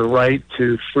course, the right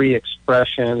to free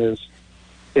expression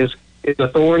is a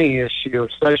thorny issue,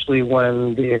 especially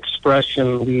when the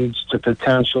expression leads to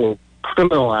potential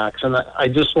criminal acts. And I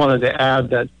just wanted to add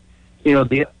that,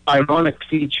 the ironic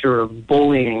feature of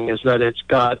bullying is that it's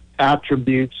got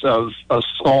attributes of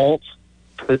assault,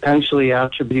 potentially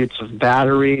attributes of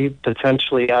battery,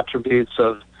 potentially attributes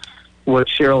of what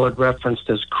Cheryl had referenced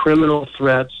as criminal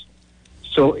threats.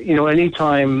 So,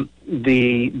 anytime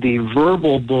the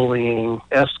verbal bullying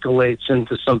escalates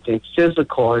into something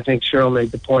physical, I think Cheryl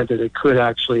made the point that it could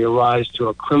actually arise to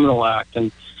a criminal act,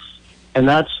 and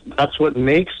that's what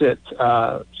makes it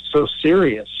so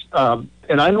serious.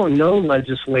 And I don't know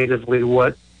legislatively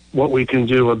what we can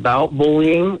do about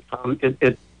bullying.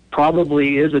 It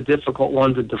probably is a difficult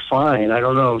one to define. I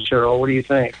don't know, Cheryl. What do you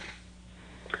think?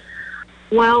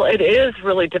 Well, it is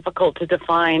really difficult to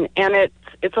define, and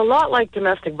it's a lot like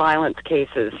domestic violence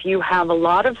cases. You have a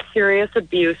lot of serious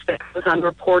abuse that goes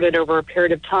unreported over a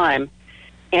period of time.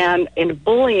 And in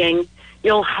bullying,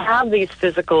 you'll have these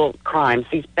physical crimes,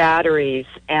 these batteries,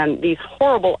 and these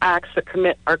horrible acts that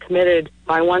are committed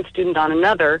by one student on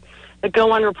another that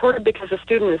go unreported because the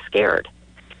student is scared.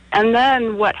 And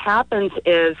then what happens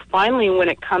is, finally, when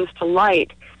it comes to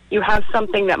light, you have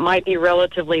something that might be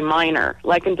relatively minor.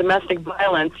 Like in domestic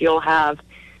violence, you'll have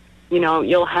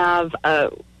a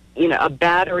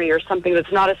battery or something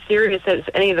that's not as serious as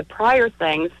any of the prior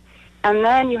things, and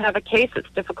then you have a case that's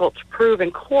difficult to prove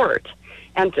in court,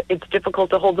 and it's difficult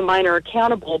to hold the minor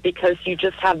accountable because you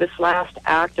just have this last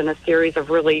act in a series of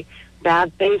really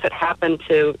bad things that happen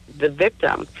to the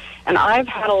victim. And I've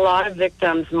had a lot of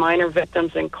victims, minor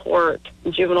victims in court,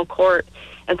 in juvenile court,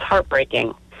 and it's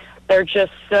heartbreaking. They're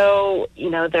just so,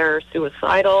 they're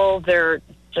suicidal, they're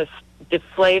just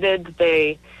deflated,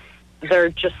 they're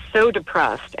just so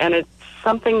depressed, and it's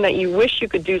something that you wish you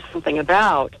could do something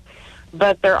about,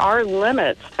 but there are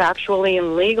limits factually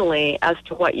and legally as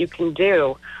to what you can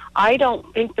do. I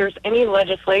don't think there's any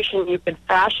legislation you could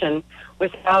fashion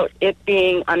without it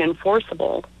being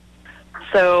unenforceable.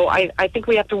 So I think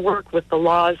we have to work with the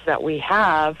laws that we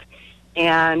have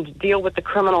and deal with the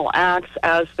criminal acts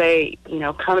as they,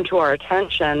 come to our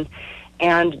attention,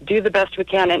 and do the best we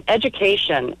can. And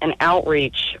education and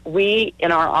outreach, we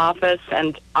in our office,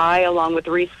 and I, along with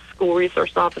school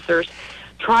resource officers,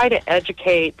 try to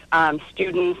educate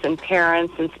students and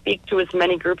parents and speak to as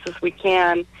many groups as we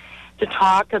can to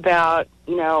talk about,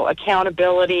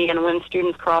 accountability and when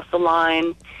students cross the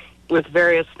line with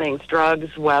various things,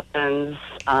 drugs, weapons,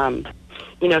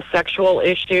 sexual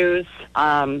issues,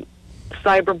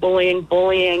 cyberbullying,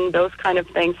 bullying, those kind of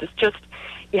things. It's just,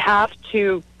 you have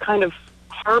to kind of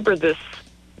harbor this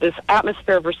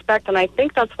atmosphere of respect, and I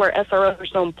think that's where SROs are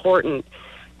so important,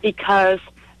 because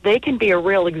they can be a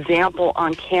real example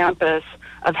on campus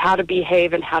of how to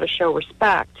behave and how to show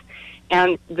respect.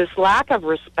 And this lack of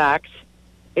respect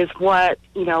is what,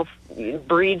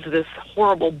 breeds this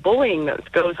horrible bullying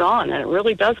that goes on, and it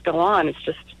really does go on. It's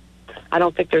just, I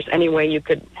don't think there's any way you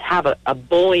could have a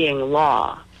bullying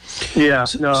law. Yeah,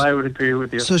 no, I would agree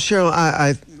with you. So, Cheryl,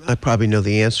 I probably know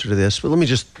the answer to this, but let me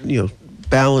just,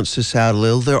 balance this out a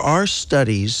little. There are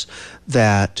studies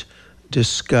that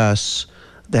discuss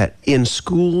that in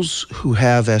schools who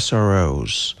have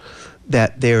SROs,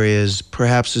 that there is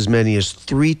perhaps as many as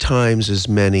 3 times as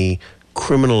many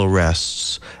criminal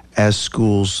arrests as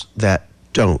schools that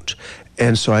don't.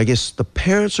 And so I guess the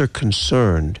parents are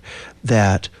concerned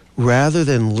that rather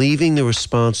than leaving the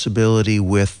responsibility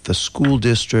with the school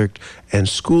district and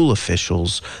school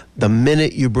officials, the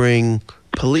minute you bring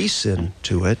police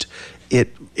into it,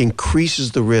 it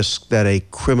increases the risk that a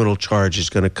criminal charge is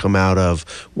going to come out of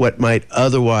what might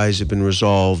otherwise have been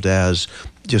resolved as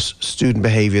just student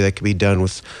behavior that could be done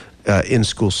with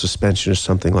in-school suspension or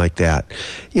something like that.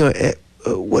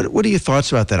 What are your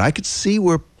thoughts about that? I could see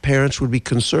where parents would be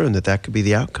concerned that could be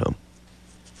the outcome.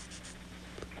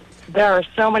 There are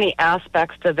so many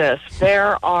aspects to this.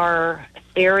 There are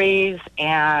theories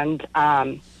and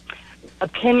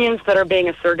opinions that are being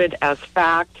asserted as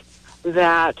fact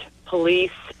that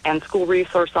police and school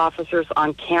resource officers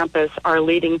on campus are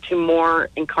leading to more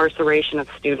incarceration of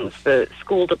students. The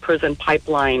school-to-prison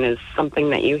pipeline is something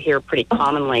that you hear pretty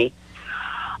commonly.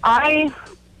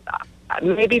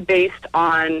 Maybe based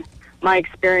on my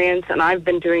experience, and I've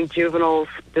been doing juveniles,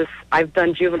 I've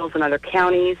done juveniles in other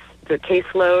counties, the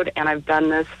caseload, and I've done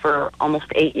this for almost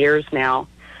 8 years now.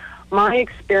 My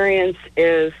experience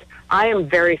is I am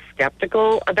very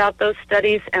skeptical about those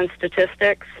studies and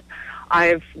statistics.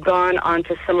 I've gone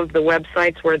onto some of the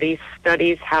websites where these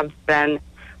studies have been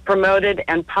promoted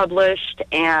and published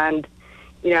and,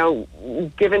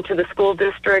 given to the school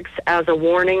districts as a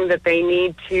warning that they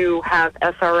need to have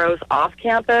SROs off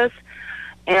campus.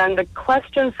 And the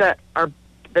questions that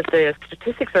the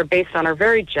statistics are based on are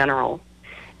very general.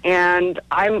 And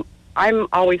I'm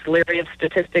always leery of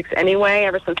statistics anyway,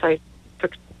 ever since I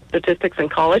took statistics in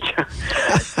college.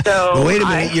 So wait a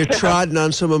minute, you're trotting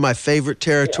on some of my favorite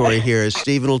territory here, as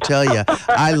Stephen will tell you.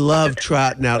 I love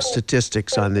trotting out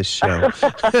statistics on this show.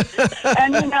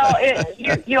 And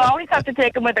you always have to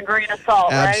take them with a grain of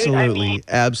salt, right?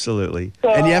 Absolutely. So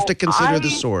and you have to consider the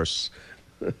source.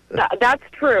 That's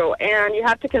true, and you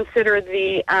have to consider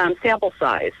the sample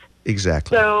size.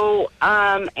 Exactly. So,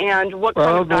 and what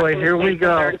kind of here we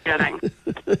go. they're getting.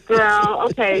 So,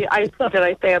 okay, did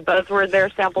I say a buzzword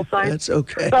there, sample size? That's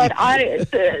okay. But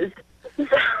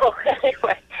so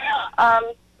anyway,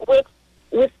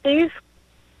 with these,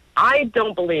 I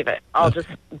don't believe it. I'll just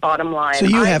bottom line. So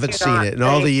you haven't seen it in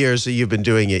all the years that you've been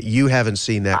doing it. You haven't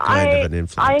seen that kind of an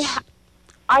influence.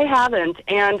 I haven't,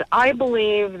 and I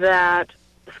believe that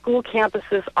school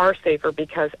campuses are safer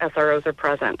because SROs are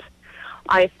present.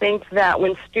 I think that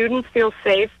when students feel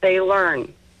safe, they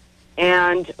learn.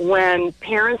 And when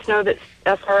parents know that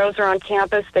SROs are on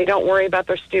campus, they don't worry about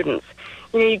their students.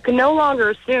 You can no longer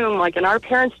assume, like in our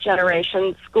parents'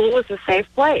 generation, school was a safe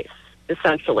place,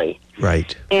 essentially.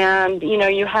 Right. And,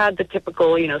 you had the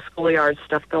typical, schoolyard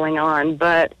stuff going on,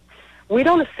 but we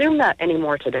don't assume that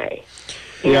anymore today.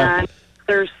 Yeah. And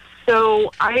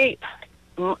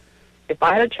if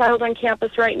I had a child on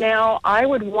campus right now, I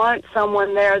would want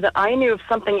someone there that I knew if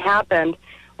something happened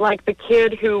like the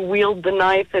kid who wielded the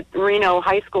knife at Reno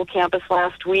High School campus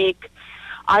last week,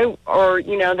 and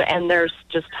there's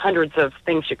just hundreds of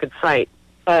things you could cite.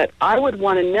 But I would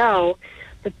want to know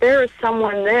that there is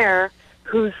someone there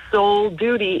whose sole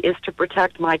duty is to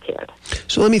protect my kid.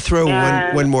 So let me throw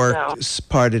one more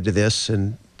part into this,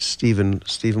 and Stephen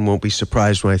won't be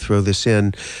surprised when I throw this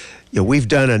in. We've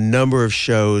done a number of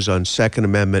shows on Second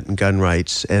Amendment and gun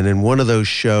rights, and in one of those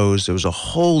shows, there was a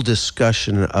whole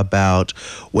discussion about,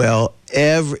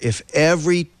 if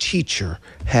every teacher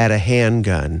had a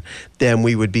handgun, then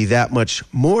we would be that much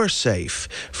more safe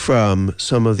from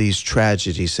some of these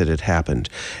tragedies that had happened.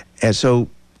 And so,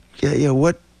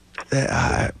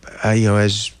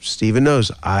 as Stephen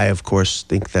knows, I, of course,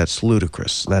 think that's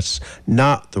ludicrous. That's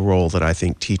not the role that I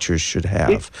think teachers should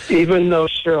have. Even though,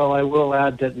 Cheryl, I will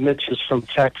add that Mitch is from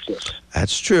Texas.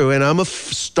 That's true, and I'm a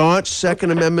staunch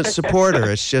Second Amendment supporter.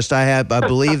 It's just I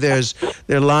believe there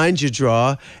are lines you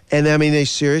draw, and I mean they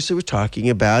seriously were talking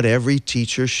about every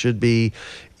teacher should be,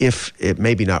 if it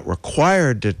maybe not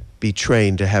required to be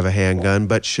trained to have a handgun,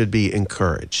 but should be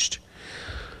encouraged.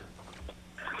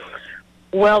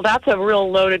 Well, that's a real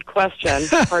loaded question.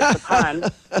 Pardon the pun.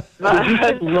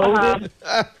 Loaded?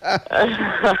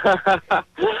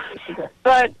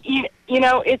 But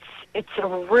it's a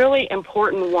really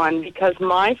important one, because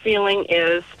my feeling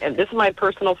is, and this is my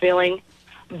personal feeling,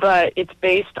 but it's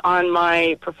based on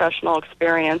my professional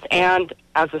experience and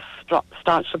as a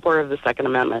staunch supporter of the Second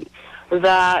Amendment,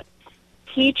 that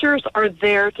teachers are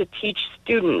there to teach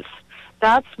students.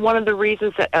 That's one of the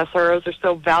reasons that SROs are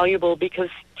so valuable, because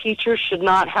teachers should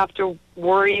not have to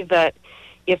worry that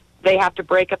if they have to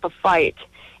break up a fight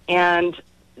and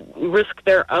risk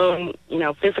their own,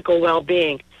 physical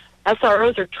well-being.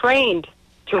 SROs are trained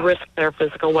to risk their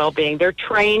physical well-being. They're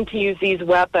trained to use these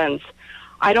weapons.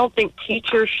 I don't think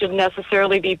teachers should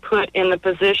necessarily be put in the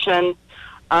position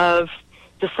of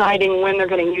deciding when they're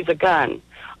going to use a gun.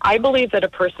 I believe that a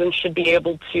person should be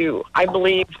able to, I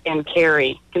believe in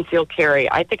concealed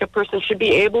carry. I think a person should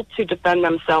be able to defend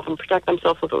themselves and protect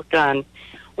themselves with a gun.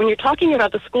 When you're talking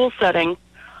about the school setting,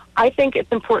 I think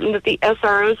it's important that the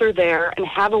SROs are there and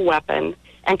have a weapon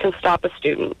and can stop a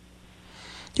student.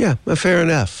 Yeah, fair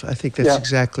enough. I think that's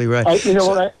exactly right. I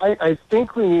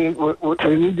think we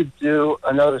need to do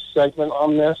another segment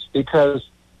on this, because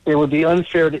it would be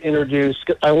unfair to introduce.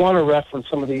 I want to reference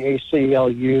some of the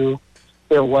ACLU,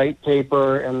 their white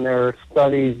paper and their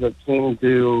studies that seem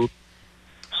to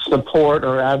support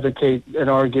or advocate an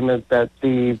argument that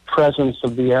the presence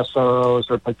of the SROs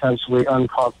are potentially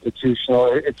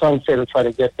unconstitutional. It's unfair to try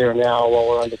to get there now while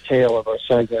we're on the tail of our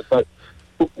segment, but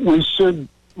we should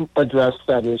address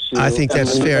that issue. I think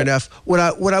that's fair enough. What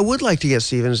I would like to get,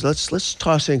 Stephen, is let's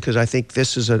toss in, because I think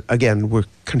this is we're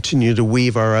continuing to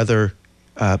weave our other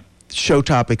show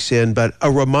topics in, but a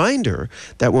reminder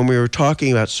that when we were talking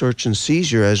about search and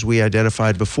seizure, as we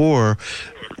identified before,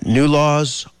 new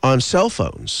laws on cell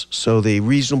phones. So the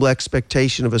reasonable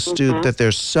expectation of a student that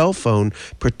their cell phone,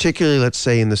 particularly let's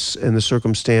say in the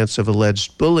circumstance of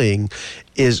alleged bullying,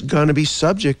 is going to be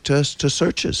subject to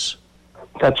searches.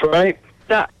 That's right.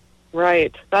 That's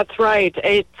right.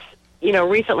 It's,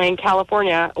 recently in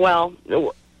California,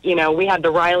 we had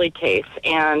the Riley case,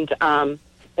 and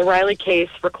the Riley case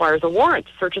requires a warrant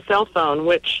to search a cell phone,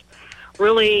 which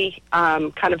really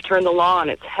kind of turned the law on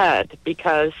its head,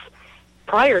 because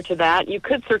prior to that, you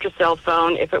could search a cell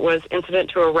phone if it was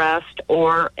incident to arrest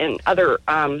or in other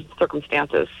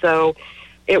circumstances. So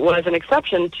it was an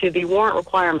exception to the warrant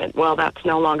requirement. Well, that's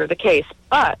no longer the case.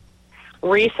 But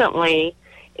recently,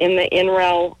 in the In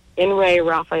re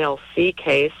Raphael C.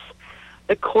 case,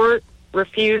 the court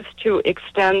refused to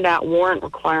extend that warrant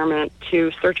requirement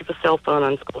to search of a cell phone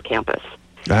on school campus.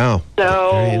 Wow.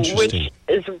 So, very interesting.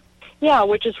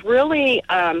 which is really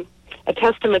a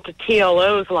testament to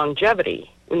TLO's longevity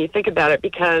when you think about it,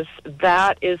 because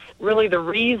that is really the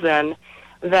reason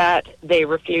that they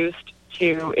refused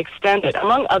to extend it,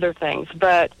 among other things.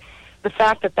 But the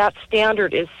fact that that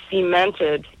standard is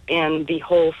cemented in the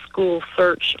whole school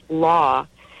search law,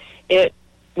 it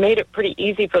made it pretty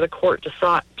easy for the court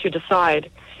to decide.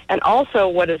 And also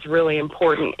what is really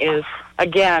important is,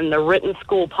 again, the written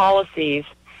school policies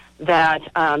that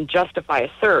justify a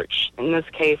search. In this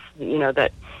case,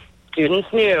 that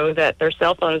students knew that their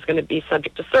cell phone is going to be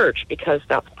subject to search because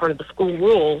that's part of the school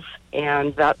rules,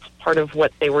 and that's part of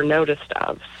what they were noticed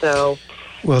of. So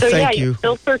thank you. You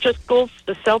still search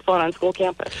the cell phone on school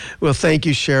campus. Well, thank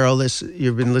you, Cheryl.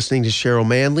 You've been listening to Cheryl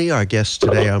Manley, our guest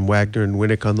today on Wagner and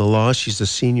Winnick on the Law. She's the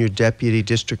Senior Deputy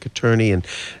District Attorney in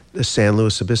the San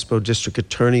Luis Obispo District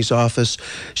Attorney's Office.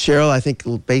 Cheryl, I think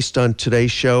based on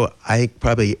today's show, I think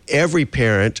probably every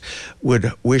parent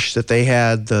would wish that they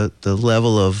had the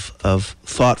level of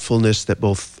thoughtfulness that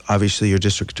both obviously your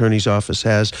district attorney's office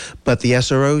has, but the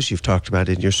SROs you've talked about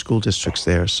in your school districts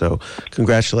there. So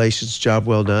congratulations, job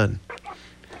well done.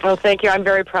 Oh, thank you. I'm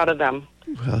very proud of them.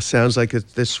 Well, sounds like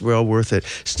it's well worth it.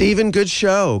 Stephen, good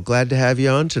show. Glad to have you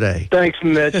on today. Thanks,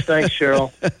 Mitch. Thanks,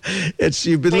 Cheryl.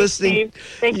 You've been Thanks, listening.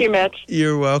 Steve. Thank you, Mitch.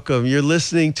 You're welcome. You're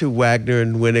listening to Wagner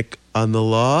and Winnick on the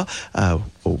Law.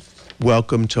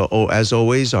 Welcome to, as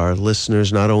always, our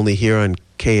listeners not only here on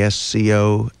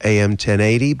KSCO AM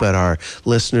 1080, but our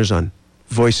listeners on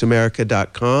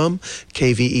voiceamerica.com,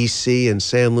 KVEC in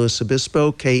San Luis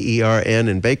Obispo, KERN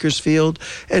in Bakersfield,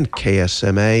 and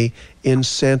KSMA in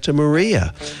Santa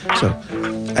Maria. So,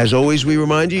 as always, we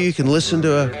remind you can listen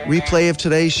to a replay of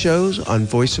today's shows on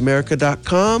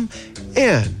voiceamerica.com.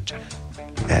 And,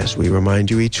 as we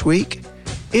remind you each week,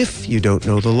 if you don't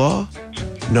know the law,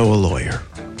 know a lawyer.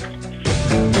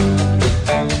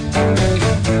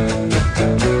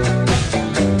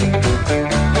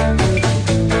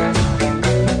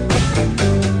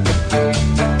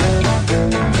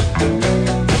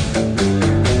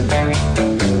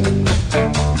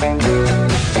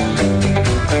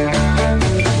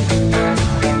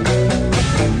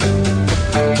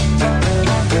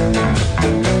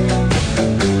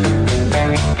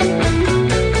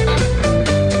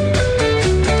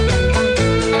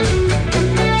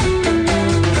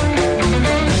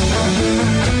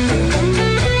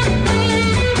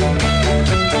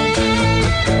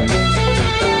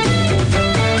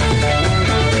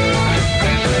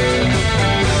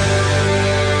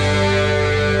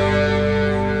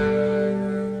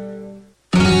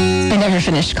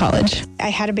 Finished college. I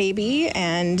had a baby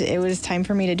and it was time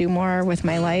for me to do more with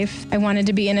my life. I wanted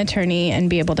to be an attorney and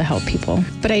be able to help people,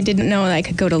 but I didn't know that I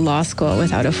could go to law school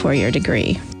without a 4-year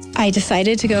degree. I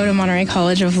decided to go to Monterey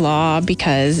College of Law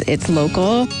because it's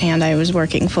local and I was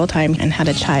working full-time and had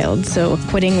a child, so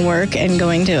quitting work and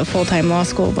going to a full-time law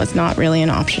school was not really an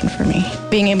option for me.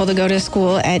 Being able to go to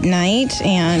school at night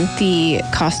and the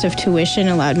cost of tuition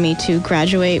allowed me to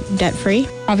graduate debt-free.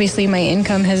 Obviously, my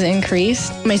income has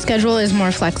increased. My schedule is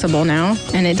more flexible now,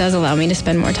 and it does allow me to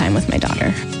spend more time with my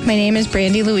daughter. My name is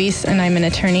Brandy Luis, and I'm an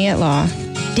attorney at law.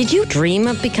 Did you dream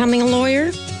of becoming a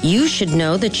lawyer? You should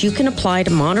know that you can apply to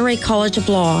Monterey College of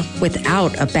Law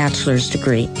without a bachelor's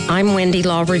degree. I'm Wendy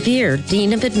Law Revere,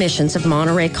 Dean of Admissions of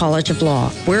Monterey College of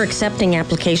Law. We're accepting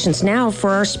applications now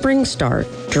for our spring start.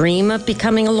 Dream of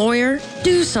becoming a lawyer?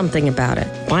 Do something about it.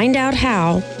 Find out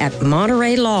how at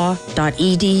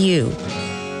montereylaw.edu.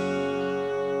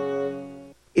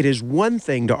 It is one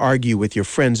thing to argue with your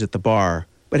friends at the bar,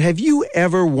 but have you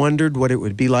ever wondered what it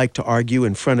would be like to argue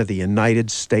in front of the United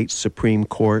States Supreme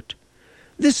Court?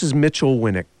 This is Mitchell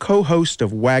Winnick, co-host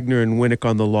of Wagner and Winnick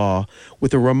on the Law,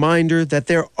 with a reminder that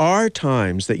there are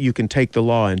times that you can take the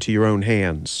law into your own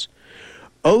hands.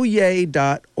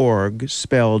 Oyez.org,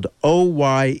 spelled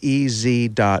Oyez.org,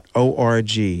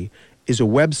 is a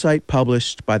website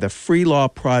published by the Free Law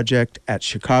Project at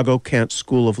Chicago-Kent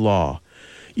School of Law.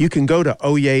 You can go to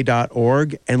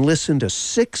Oyez.org and listen to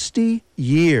 60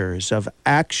 years of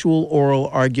actual oral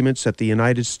arguments at the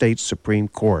United States Supreme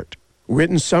Court.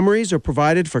 Written summaries are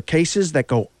provided for cases that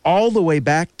go all the way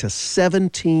back to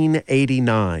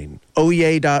 1789.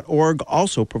 Oyez.org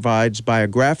also provides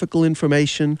biographical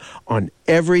information on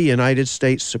every United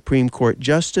States Supreme Court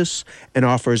justice and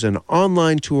offers an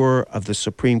online tour of the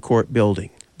Supreme Court building.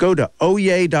 Go to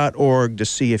Oyez.org to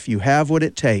see if you have what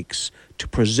it takes to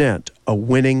present a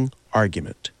winning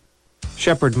argument.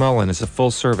 Shepard Mullen is a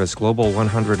full-service Global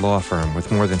 100 law firm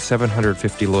with more than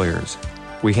 750 lawyers.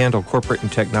 We handle corporate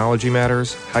and technology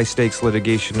matters, high-stakes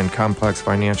litigation, and complex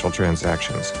financial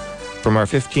transactions. From our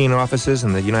 15 offices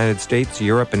in the United States,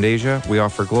 Europe, and Asia, we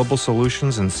offer global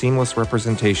solutions and seamless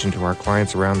representation to our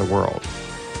clients around the world.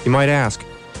 You might ask,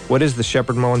 what is the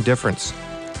Shepard Mullen difference?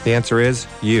 The answer is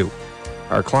you.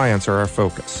 Our clients are our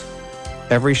focus.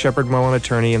 Every Shepard Mullen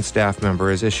attorney and staff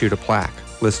member is issued a plaque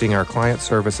listing our client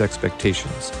service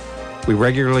expectations. We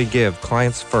regularly give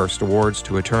Clients First awards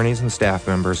to attorneys and staff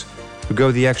members who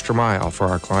go the extra mile for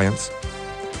our clients.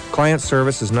 Client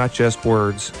service is not just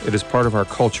words, it is part of our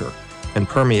culture and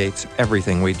permeates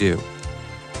everything we do.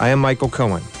 I am Michael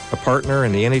Cohen, a partner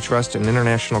in the Antitrust and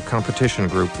International Competition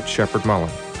Group at Shepard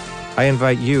Mullen. I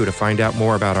invite you to find out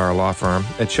more about our law firm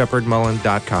at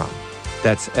shepardmullen.com.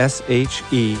 That's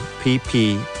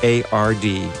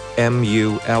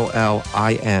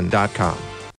SHEPPARDMULLIN.com.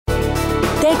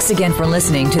 Thanks again for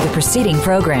listening to the preceding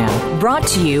program, brought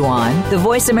to you on the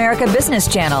Voice America Business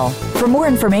Channel. For more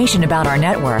information about our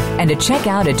network and to check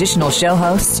out additional show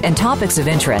hosts and topics of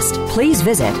interest, please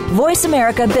visit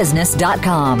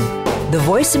voiceamericabusiness.com. The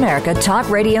Voice America Talk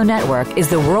Radio Network is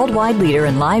the worldwide leader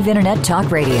in live Internet talk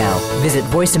radio. Visit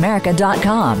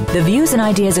voiceamerica.com. The views and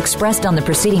ideas expressed on the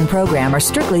preceding program are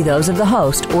strictly those of the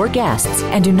host or guests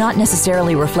and do not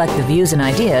necessarily reflect the views and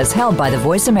ideas held by the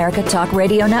Voice America Talk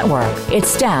Radio Network, its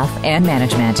staff, and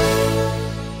management.